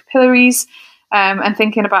dilatation of the capillaries? And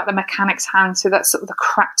thinking about the mechanic's hand. So that's sort of the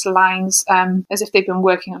cracked lines, as if they've been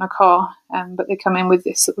working on a car, but they come in with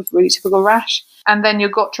this sort of really typical rash. And then your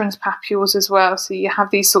Gottron's papules as well. So you have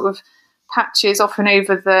these sort of patches often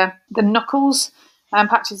over the knuckles,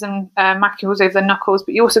 patches and macules over the knuckles,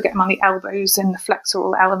 but you also get them on the elbows and the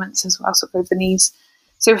flexural elements as well, sort of over the knees.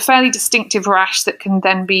 So a fairly distinctive rash that can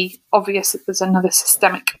then be obvious that there's another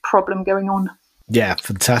systemic problem going on. Yeah,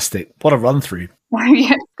 fantastic. What a run through.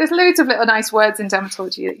 Yeah, there's loads of little nice words in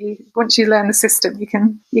dermatology that once you learn the system, you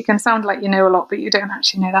can sound like you know a lot, but you don't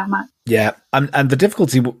actually know that much. Yeah, and the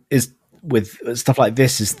difficulty is with stuff like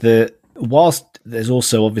this is that whilst there's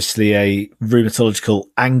also obviously a rheumatological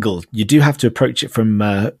angle, you do have to approach it from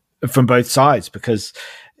both sides, because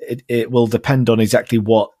it will depend on exactly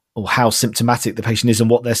what or how symptomatic the patient is and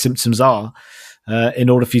what their symptoms are, in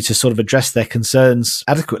order for you to sort of address their concerns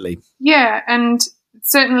adequately. Yeah, and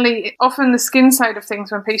certainly often the skin side of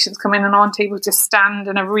things, when patients come in and aren't able to stand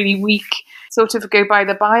and are really weak, sort of go by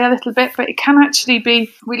the by a little bit, but it can actually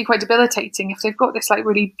be really quite debilitating if they've got this like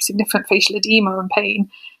really significant facial edema and pain,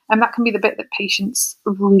 and that can be the bit that patients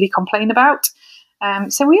really complain about.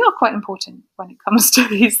 So we are quite important when it comes to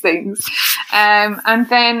these things. And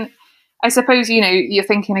then I suppose, you're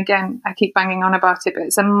thinking, again, I keep banging on about it, but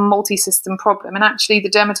it's a multi-system problem. And actually,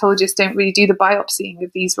 the dermatologists don't really do the biopsying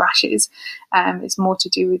of these rashes. It's more to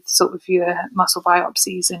do with sort of your muscle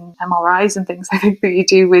biopsies and MRIs and things, I think, that you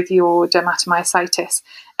do with your dermatomyositis.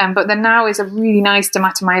 But there now is a really nice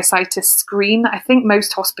dermatomyositis screen that I think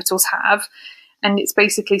most hospitals have. And it's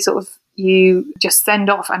basically sort of, you just send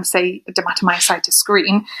off and say a dermatomyositis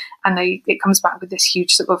screen, and it comes back with this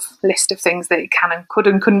huge sort of list of things that it can and could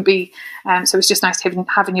and couldn't be. So it's just nice to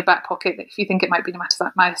have in your back pocket that if you think it might be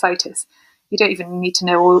dermatomyositis, you don't even need to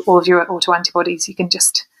know all of your autoantibodies. You can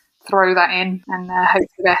just throw that in and hope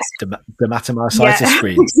for the best. Dermatomyositis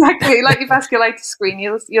screen. Exactly, like your vasculitis screen.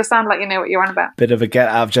 You'll sound like you know what you're on about. Bit of a get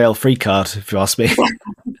out of jail free card, if you ask me.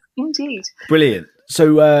 Indeed. Brilliant.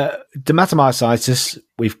 So dermatomyositis,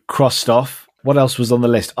 we've crossed off. What else was on the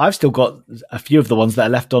list? I've still got a few of the ones that are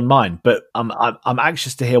left on mine, but I'm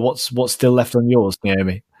anxious to hear what's still left on yours,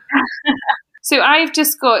 Naomi. So I've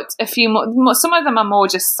just got a few more. Some of them are more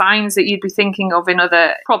just signs that you'd be thinking of in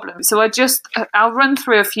other problems. So I'll run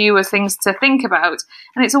through a few of things to think about.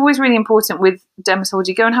 And it's always really important with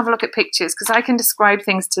dermatology, go and have a look at pictures, because I can describe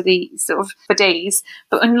things to the sort of for days,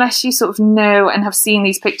 but unless you sort of know and have seen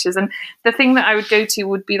these pictures. And the thing that I would go to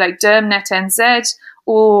would be like DermNet NZ,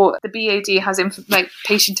 or the BAD has like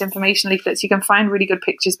patient information leaflets. You can find really good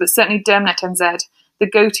pictures, but certainly DermNet NZ, the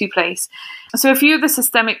go-to place. So a few of the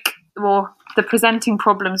systemic or the presenting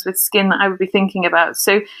problems with skin that I would be thinking about.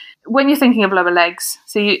 So when you're thinking of lower legs,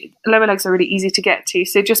 lower legs are really easy to get to.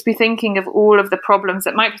 So just be thinking of all of the problems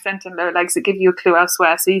that might present in lower legs that give you a clue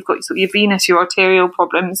elsewhere. So you've got your venous, your arterial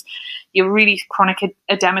problems, your really chronic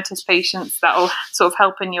edematous patients that will sort of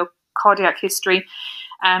help in your cardiac history,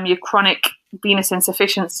 your chronic venous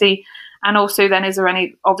insufficiency, and also then is there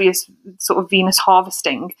any obvious sort of venous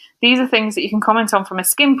harvesting? These are things that you can comment on from a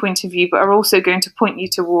skin point of view, but are also going to point you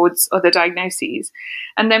towards other diagnoses.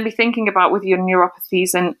 And then be thinking about with your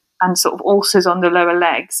neuropathies and sort of ulcers on the lower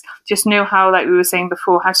legs, just know how, like we were saying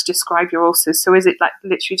before, how to describe your ulcers. So is it like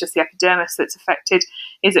literally just the epidermis that's affected?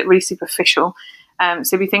 Is it really superficial?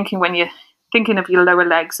 So be thinking when you're thinking of your lower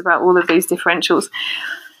legs about all of these differentials.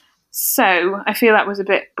 So I feel that was a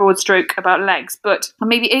bit broad stroke about legs, but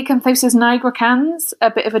maybe acanthosis nigricans, a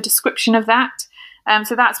bit of a description of that.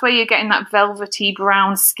 So that's where you're getting that velvety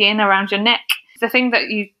brown skin around your neck. The thing that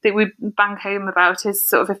we bang home about is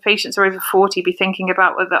sort of if patients are over 40, be thinking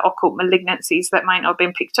about whether occult malignancies that might not have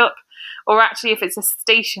been picked up, or actually if it's a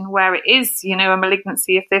station where it is, a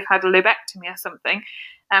malignancy, if they've had a lobectomy or something,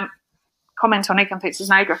 comment on acanthosis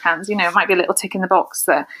nigricans. It might be a little tick in the box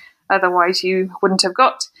that otherwise you wouldn't have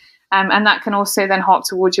got. And that can also then hark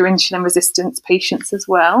towards your insulin resistance patients as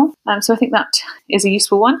well. So I think that is a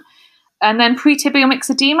useful one. And then pretibial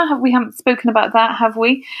myxedema, we haven't spoken about that, have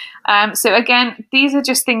we? So again, these are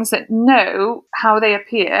just things that know how they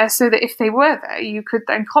appear, so that if they were there, you could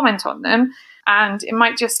then comment on them, and it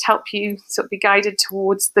might just help you sort of be guided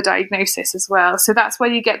towards the diagnosis as well. So that's where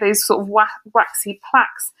you get those sort of waxy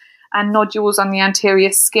plaques and nodules on the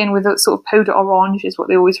anterior skin with a sort of powder orange is what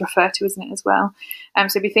they always refer to, isn't it, as well?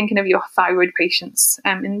 So be thinking of your thyroid patients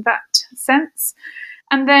in that sense.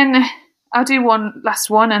 And then I'll do one last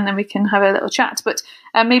one and then we can have a little chat. But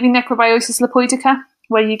maybe necrobiosis lipoidica,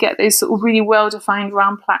 where you get those sort of really well-defined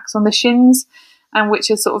round plaques on the shins. and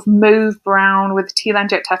which is sort of mauve brown with a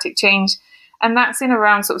telangiectatic change. And that's in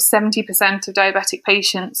around sort of 70% of diabetic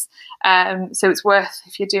patients. So it's worth,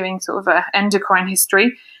 if you're doing sort of an endocrine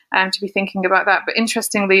history, to be thinking about that. But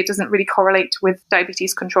interestingly, it doesn't really correlate with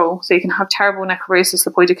diabetes control. So you can have terrible necrosis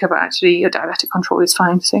lipoidica, but actually your diabetic control is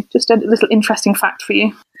fine. So just a little interesting fact for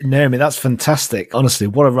you. Naomi, that's fantastic. Honestly,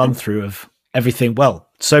 what a run through of everything. Well,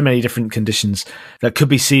 so many different conditions that could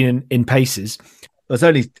be seen in PACES. There's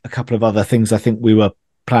only a couple of other things I think we were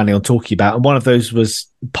planning on talking about, and one of those was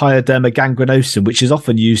pyoderma gangrenosum, which is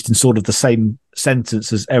often used in sort of the same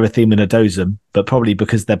sentence as erythema nodosum, but probably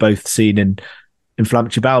because they're both seen in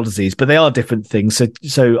inflammatory bowel disease, but they are different things.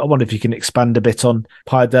 So I wonder if you can expand a bit on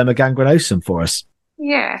pyoderma gangrenosum for us.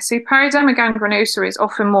 Yeah, so pyoderma gangrenosum is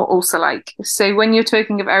often more ulcer-like. So when you're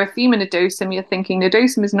talking of erythema nodosum, you're thinking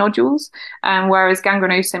nodosum is nodules, whereas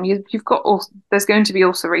gangrenosum, you've got there's going to be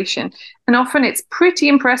ulceration, and often it's pretty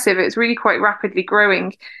impressive. It's really quite rapidly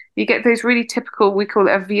growing. You get those really typical, we call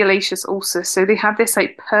it a violaceous ulcer. So they have this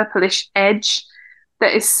like purplish edge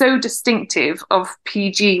that is so distinctive of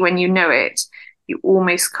PG when you know it. You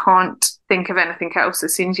almost can't think of anything else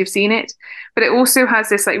as soon as you've seen it. But it also has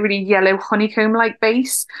this like really yellow honeycomb-like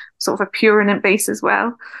base, sort of a purulent base as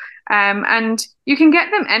well. And you can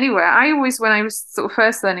get them anywhere. I always, when I was sort of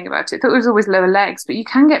first learning about it, thought it was always lower legs, but you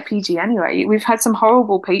can get PG anywhere. We've had some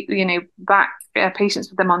horrible, back patients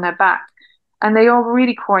with them on their back, and they are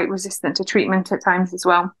really quite resistant to treatment at times as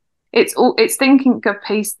well. It's thinking of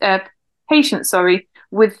patients,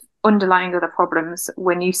 with underlying other problems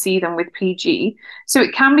when you see them with PG. So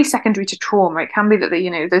it can be secondary to trauma. It can be that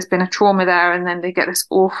there's been a trauma there, and then they get this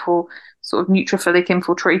awful sort of neutrophilic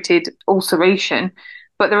infiltrated ulceration.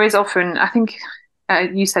 But there is often, I think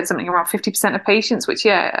you said something around 50% of patients, which,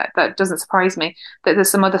 that doesn't surprise me, that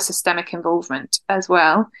there's some other systemic involvement as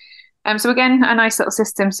well. So again, a nice little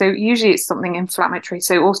system. So usually it's something inflammatory.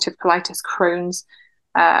 So ulcerative colitis, Crohn's,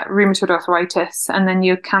 rheumatoid arthritis, and then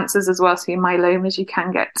your cancers as well. So your myelomas, you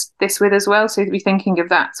can get this with as well. So to be thinking of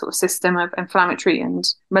that sort of system of inflammatory and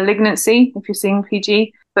malignancy if you're seeing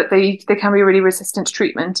PG, but they can be really resistant to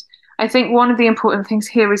treatment. I think one of the important things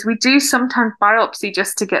here is we do sometimes biopsy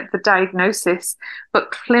just to get the diagnosis,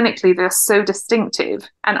 but clinically they're so distinctive,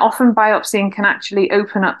 and often biopsying can actually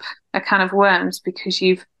open up a can of worms because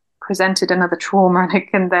you've presented another trauma and it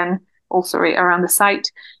can then ulcerate around the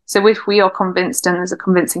site. So if we are convinced and there's a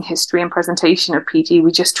convincing history and presentation of PG,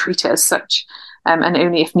 we just treat it as such, and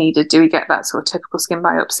only if needed do we get that sort of typical skin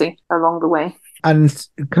biopsy along the way. And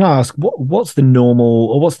can I ask, what's the normal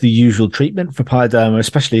or what's the usual treatment for pyoderma,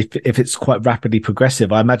 especially if it's quite rapidly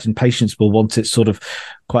progressive? I imagine patients will want it sort of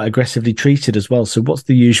quite aggressively treated as well. So what's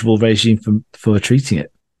the usual regime for treating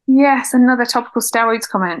it? Yes, another topical steroids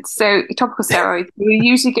comment. So topical steroids, we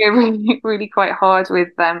usually go really, really quite hard with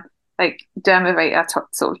them, like Dermavate at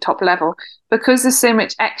top level, because there's so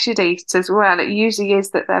much exudate as well. It usually is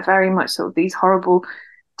that they're very much sort of these horrible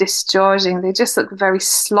discharging. They just look very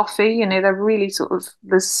sloppy. They're really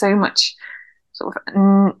there's so much sort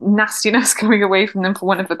of nastiness coming away from them, for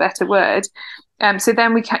want of a better word. So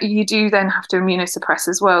then you do then have to immunosuppress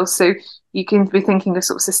as well. So you can be thinking of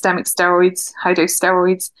sort of systemic steroids, high dose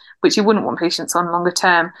steroids, which you wouldn't want patients on longer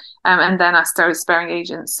term. And then our steroid sparing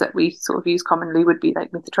agents that we sort of use commonly would be like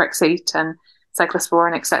methotrexate and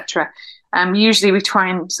cyclosporin, etc. Usually we try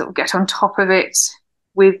and sort of get on top of it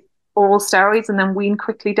with oral steroids and then wean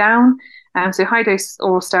quickly down. So high dose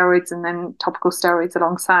oral steroids and then topical steroids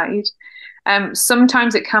alongside.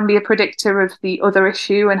 Sometimes it can be a predictor of the other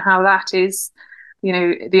issue and how that is,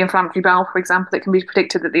 the inflammatory bowel, for example. It can be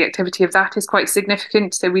predicted that the activity of that is quite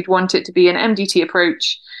significant. So we'd want it to be an MDT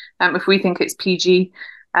approach if we think it's PG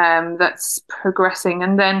that's progressing.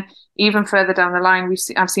 And then even further down the line,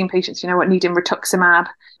 I've seen patients, needing rituximab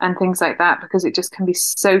and things like that, because it just can be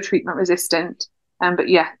so treatment resistant. But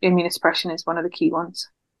yeah, immunosuppression is one of the key ones.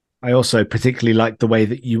 I also particularly like the way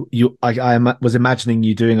that I was imagining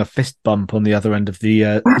you doing a fist bump on the other end of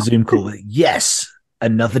the Zoom call. Yes,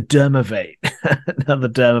 another Dermavate, another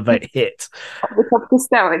Dermavate hit. The topical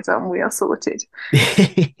steroids on, we are sorted.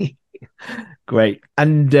 Great.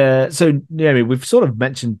 And so, Naomi, we've sort of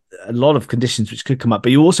mentioned a lot of conditions which could come up,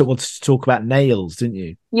 but you also wanted to talk about nails, didn't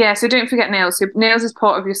you? Yeah, so don't forget nails. So nails is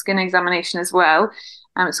part of your skin examination as well.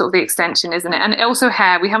 It's sort of the extension, isn't it? And also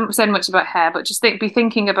hair. We haven't said much about hair, but just be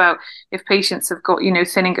thinking about if patients have got,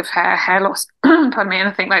 thinning of hair loss, pardon me,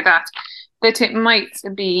 anything like that, that it might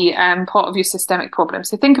be part of your systemic problem.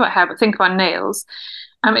 So think about hair, but think about nails.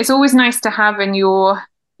 It's always nice to have in your,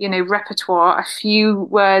 repertoire a few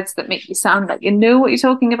words that make you sound like you know what you're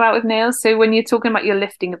talking about with nails. So when you're talking about your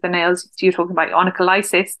lifting of the nails, you're talking about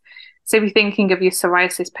onycholysis. So be thinking of your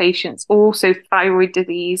psoriasis patients, also thyroid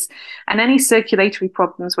disease, and any circulatory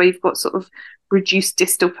problems where you've got sort of reduced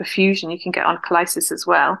distal perfusion. You can get onycholysis as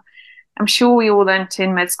well. I'm sure we all learnt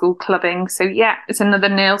in med school clubbing. So yeah, it's another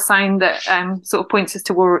nail sign that sort of points us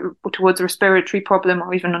towards a respiratory problem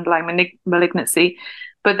or even underlying malignancy.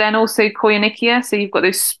 But then also koilonychia, so you've got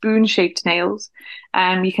those spoon-shaped nails.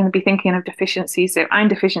 You can be thinking of deficiencies, so iron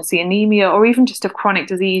deficiency, anemia, or even just of chronic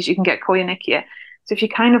disease, you can get koilonychia. So if you're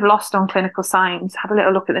kind of lost on clinical signs, have a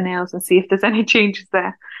little look at the nails and see if there's any changes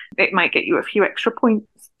there. It might get you a few extra points.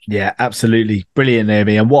 Yeah, absolutely. Brilliant,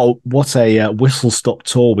 Amy. And what a whistle-stop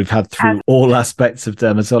tour we've had through all aspects of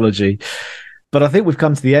dermatology. But I think we've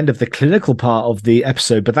come to the end of the clinical part of the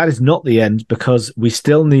episode, but that is not the end, because we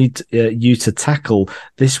still need you to tackle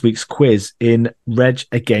this week's quiz in Reg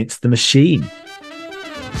Against the Machine.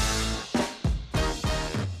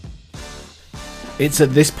 It's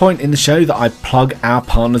at this point in the show that I plug our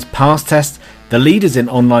partners PACES Test, the leaders in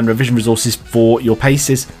online revision resources for your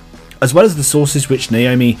PACES, as well as the sources which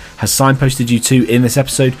Naomi has signposted you to in this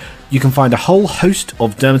episode. You can find a whole host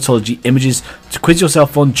of dermatology images to quiz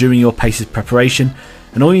yourself on during your PACES preparation,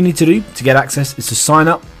 and all you need to do to get access is to sign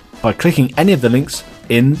up by clicking any of the links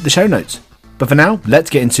in the show notes. But for now,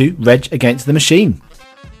 let's get into Reg Against the Machine.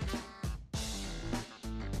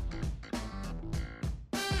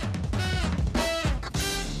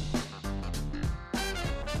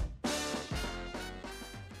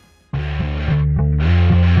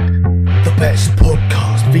 Best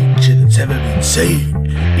podcast feature that's ever been seen.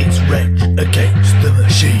 It's Reg Against the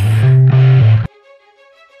Machine.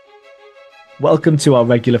 Welcome to our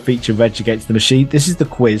regular feature, Reg Against the Machine. This is the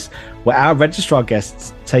quiz where our registrar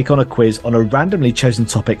guests take on a quiz on a randomly chosen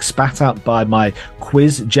topic spat out by my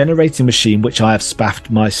quiz generating machine, which I have spaffed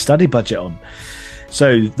my study budget on.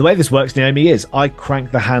 So the way this works, Naomi, is I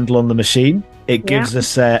crank the handle on the machine. It gives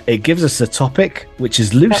us a topic which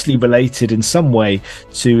is loosely related in some way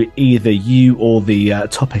to either you or the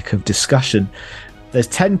topic of discussion. There's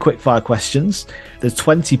 10 quickfire questions. There's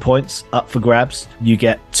 20 points up for grabs. You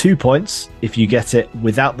get 2 points if you get it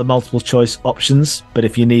without the multiple choice options. But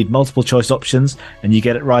if you need multiple choice options and you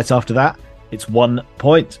get it right after that, it's 1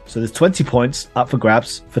 point. So there's 20 points up for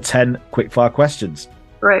grabs for 10 quickfire questions.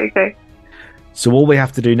 Right, okay. So all we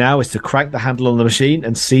have to do now is to crank the handle on the machine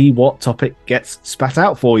and see what topic gets spat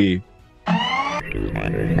out for you.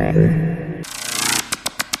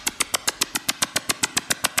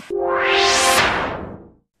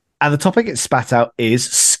 And the topic it's spat out is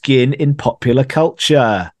skin in popular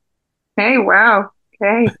culture. Hey, wow.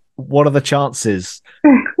 Okay. What are the chances?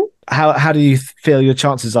 How do you feel your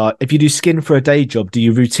chances are? If you do skin for a day job, do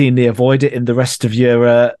you routinely avoid it in the rest of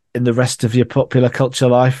your popular culture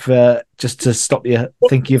life, just to stop you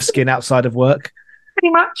thinking of skin outside of work?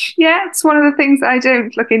 Pretty much, yeah. It's one of the things I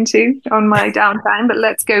don't look into on my downtime, but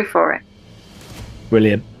let's go for it.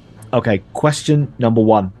 Brilliant. Okay, question number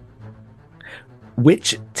 1.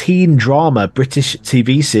 Which teen drama British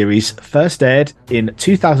TV series first aired in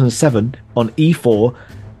 2007 on E4,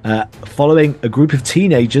 following a group of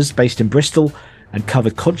teenagers based in Bristol, and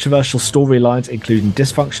covered controversial storylines including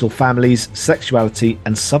dysfunctional families, sexuality,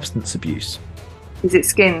 and substance abuse? Is it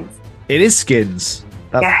Skins? It is Skins.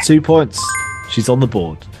 That's 2 points. She's on the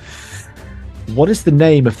board. What is the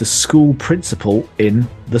name of the school principal in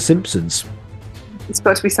The Simpsons? It's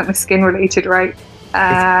got to be something skin related, right?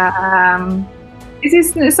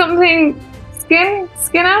 Is this something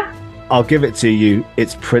Skinner? I'll give it to you.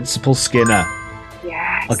 It's Principal Skinner.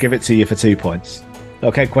 Yes. I'll give it to you for 2 points.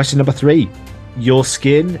 Okay, question number 3. Your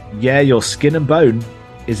skin, your skin and bone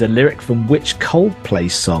is a lyric from which Coldplay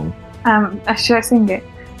song? Should I sing it?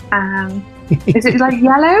 Is it like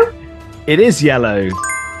Yellow? It is Yellow.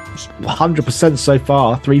 100% so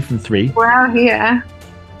far, 3 from 3. Well, yeah.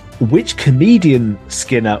 Which comedian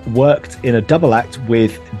Skinner worked in a double act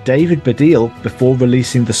with David Baddiel before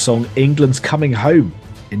releasing the song England's Coming Home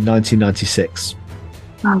in 1996?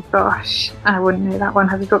 Oh gosh, I wouldn't know that one.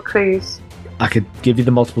 Have you got clues? I could give you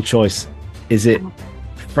the multiple choice. Is it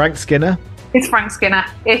Frank Skinner? It's Frank Skinner.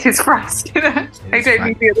 It is Frank Skinner. I don't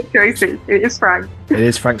need the other choices. It is Frank. It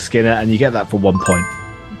is Frank Skinner, and you get that for 1 point.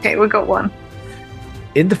 Okay, we got 1.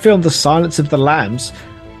 In the film The Silence of the Lambs,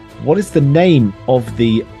 what is the name of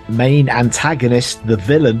the main antagonist, the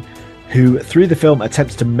villain, who through the film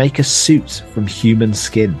attempts to make a suit from human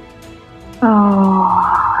skin?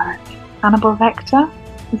 Oh, Hannibal Lecter?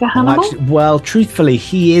 Is it Hannibal? Well, truthfully,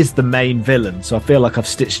 he is the main villain, so I feel like I've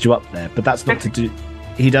stitched you up there. But that's not to do.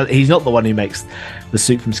 He's not the one who makes the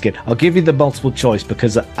suit from skin. I'll give you the multiple choice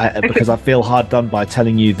because I feel hard done by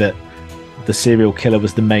telling you that the serial killer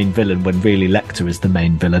was the main villain when really Lecter is the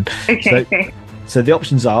main villain. Okay. So the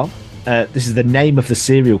options are This is the name of the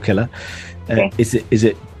serial killer. Okay. Is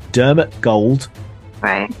it Dermot Gold?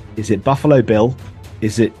 Right. Is it Buffalo Bill?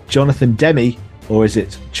 Is it Jonathan Demme? Or is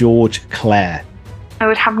it George Clare? I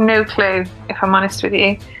would have no clue, if I'm honest with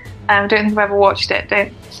you. I don't think I've ever watched it.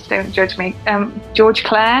 Don't judge me. George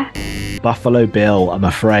Clare? Buffalo Bill, I'm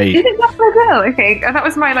afraid. Is it Buffalo Bill? Okay, that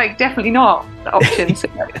was my definitely not option, so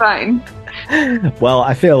that's fine. Well,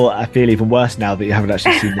 I feel even worse now that you haven't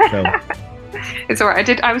actually seen the film. It's all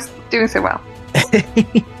right. I was doing so well.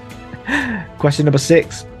 Question number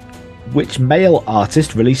 6. Which male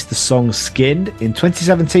artist released the song Skinned in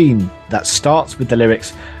 2017 that starts with the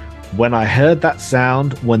lyrics, "When I heard that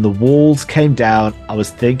sound, when the walls came down, I was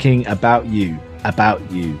thinking about you, about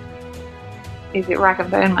you"? Is it Rag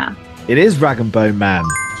and Bone Man? It is Rag and Bone Man.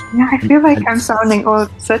 Yeah, I feel like I'm sounding all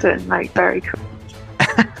of a sudden very cool.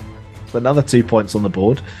 Another 2 points on the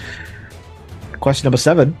board. Question number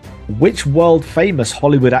 7. Which world famous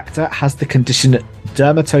Hollywood actor has the condition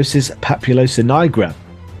dermatosis papulosa nigra?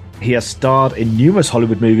 He has starred in numerous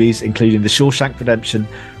Hollywood movies, including The Shawshank Redemption,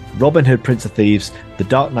 Robin Hood, Prince of Thieves, The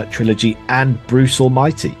Dark Knight Trilogy, and Bruce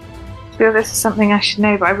Almighty. I feel this is something I should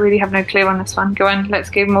know, but I really have no clue on this one. Go on,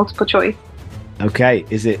 let's go multiple choice. Okay,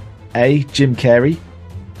 is it A, Jim Carrey,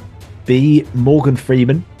 B, Morgan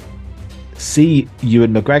Freeman, C,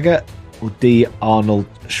 Ewan McGregor, or D, Arnold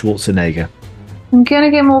Schwarzenegger? I'm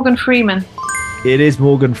gonna get Morgan Freeman. It is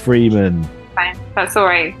Morgan Freeman. Fine, that's all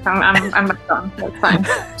right. I'm done. That's fine.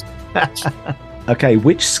 Okay,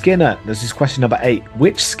 which Skinner, this is question number 8,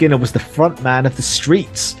 which Skinner was the front man of the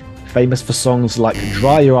Streets, famous for songs like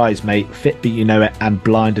Dry Your Eyes Mate, Fit But You Know It, and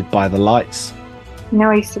Blinded by the Lights?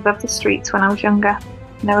 I used to love the Streets when I was younger.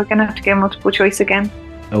 Now we're gonna have to go multiple choice again.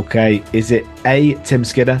 Okay, is it A, Tim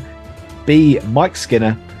Skinner, B, Mike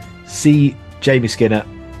Skinner, C, Jamie Skinner,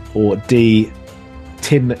 or D,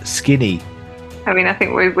 Tim Skinny? I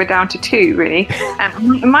think we're down to 2, really.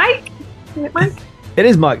 Mike? Is it Mike? It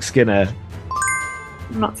is Mike Skinner.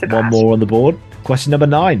 Not so bad. One more on the board. Question number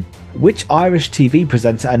 9. Which Irish TV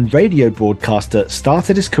presenter and radio broadcaster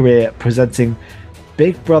started his career presenting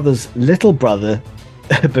Big Brother's Little Brother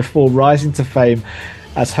before rising to fame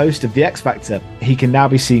as host of The X Factor? He can now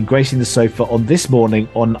be seen gracing the sofa on This Morning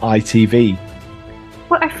on ITV.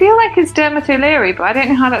 Well, I feel like it's Dermot O'Leary, but I don't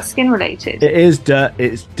know how that's skin related. It is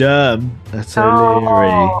it's Derm. That's O'Leary.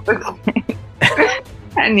 Oh, okay.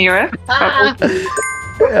 I knew it.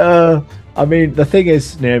 The thing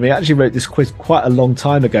is, Naomi, I actually wrote this quiz quite a long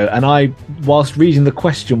time ago, and I, whilst reading the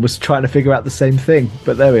question, was trying to figure out the same thing.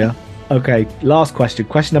 But there we are. Okay, last question.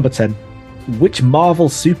 Question number 10. Which Marvel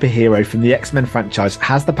superhero from the X-Men franchise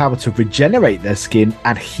has the power to regenerate their skin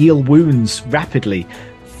and heal wounds rapidly,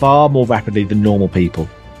 far more rapidly than normal people?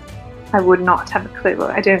 I would not have a clue.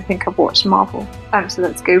 I don't think I've watched Marvel. So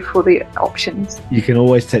let's go for the options. You can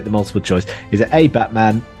always take the multiple choice. Is it A,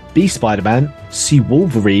 Batman, B, Spider-Man, C,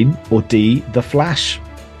 Wolverine, or D, The Flash?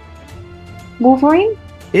 Wolverine?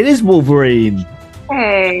 It is Wolverine.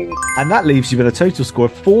 Hey. And that leaves you with a total score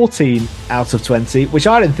of 14 out of 20, which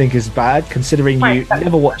I don't think is bad, considering you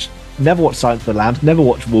never watched Silence of the Lambs, never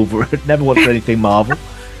watched Wolverine, never watched anything Marvel.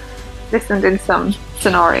 Listened in some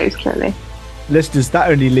scenarios, clearly. Listeners, that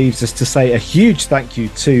only leaves us to say a huge thank you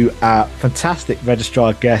to our fantastic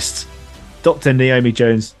registrar guests, Dr. Naomi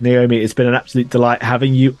Jones. Naomi, it's been an absolute delight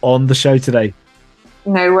having you on the show today.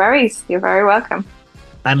 No worries. You're very welcome.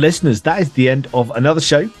 And listeners, that is the end of another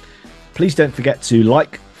show. Please don't forget to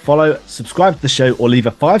like, follow, subscribe to the show, or leave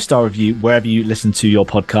a 5-star review wherever you listen to your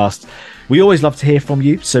podcast. We always love to hear from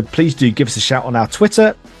you, so please do give us a shout on our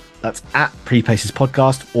Twitter. That's at Pre-Paces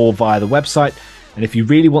Podcast, or via the website. And if you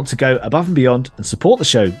really want to go above and beyond and support the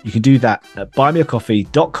show, you can do that at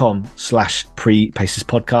buymeacoffee.com/Pre-Paces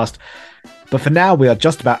Podcast. But for now, we are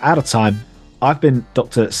just about out of time. I've been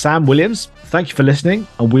Dr. Sam Williams. Thank you for listening,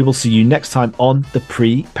 and we will see you next time on the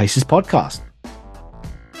Pre-Paces Podcast.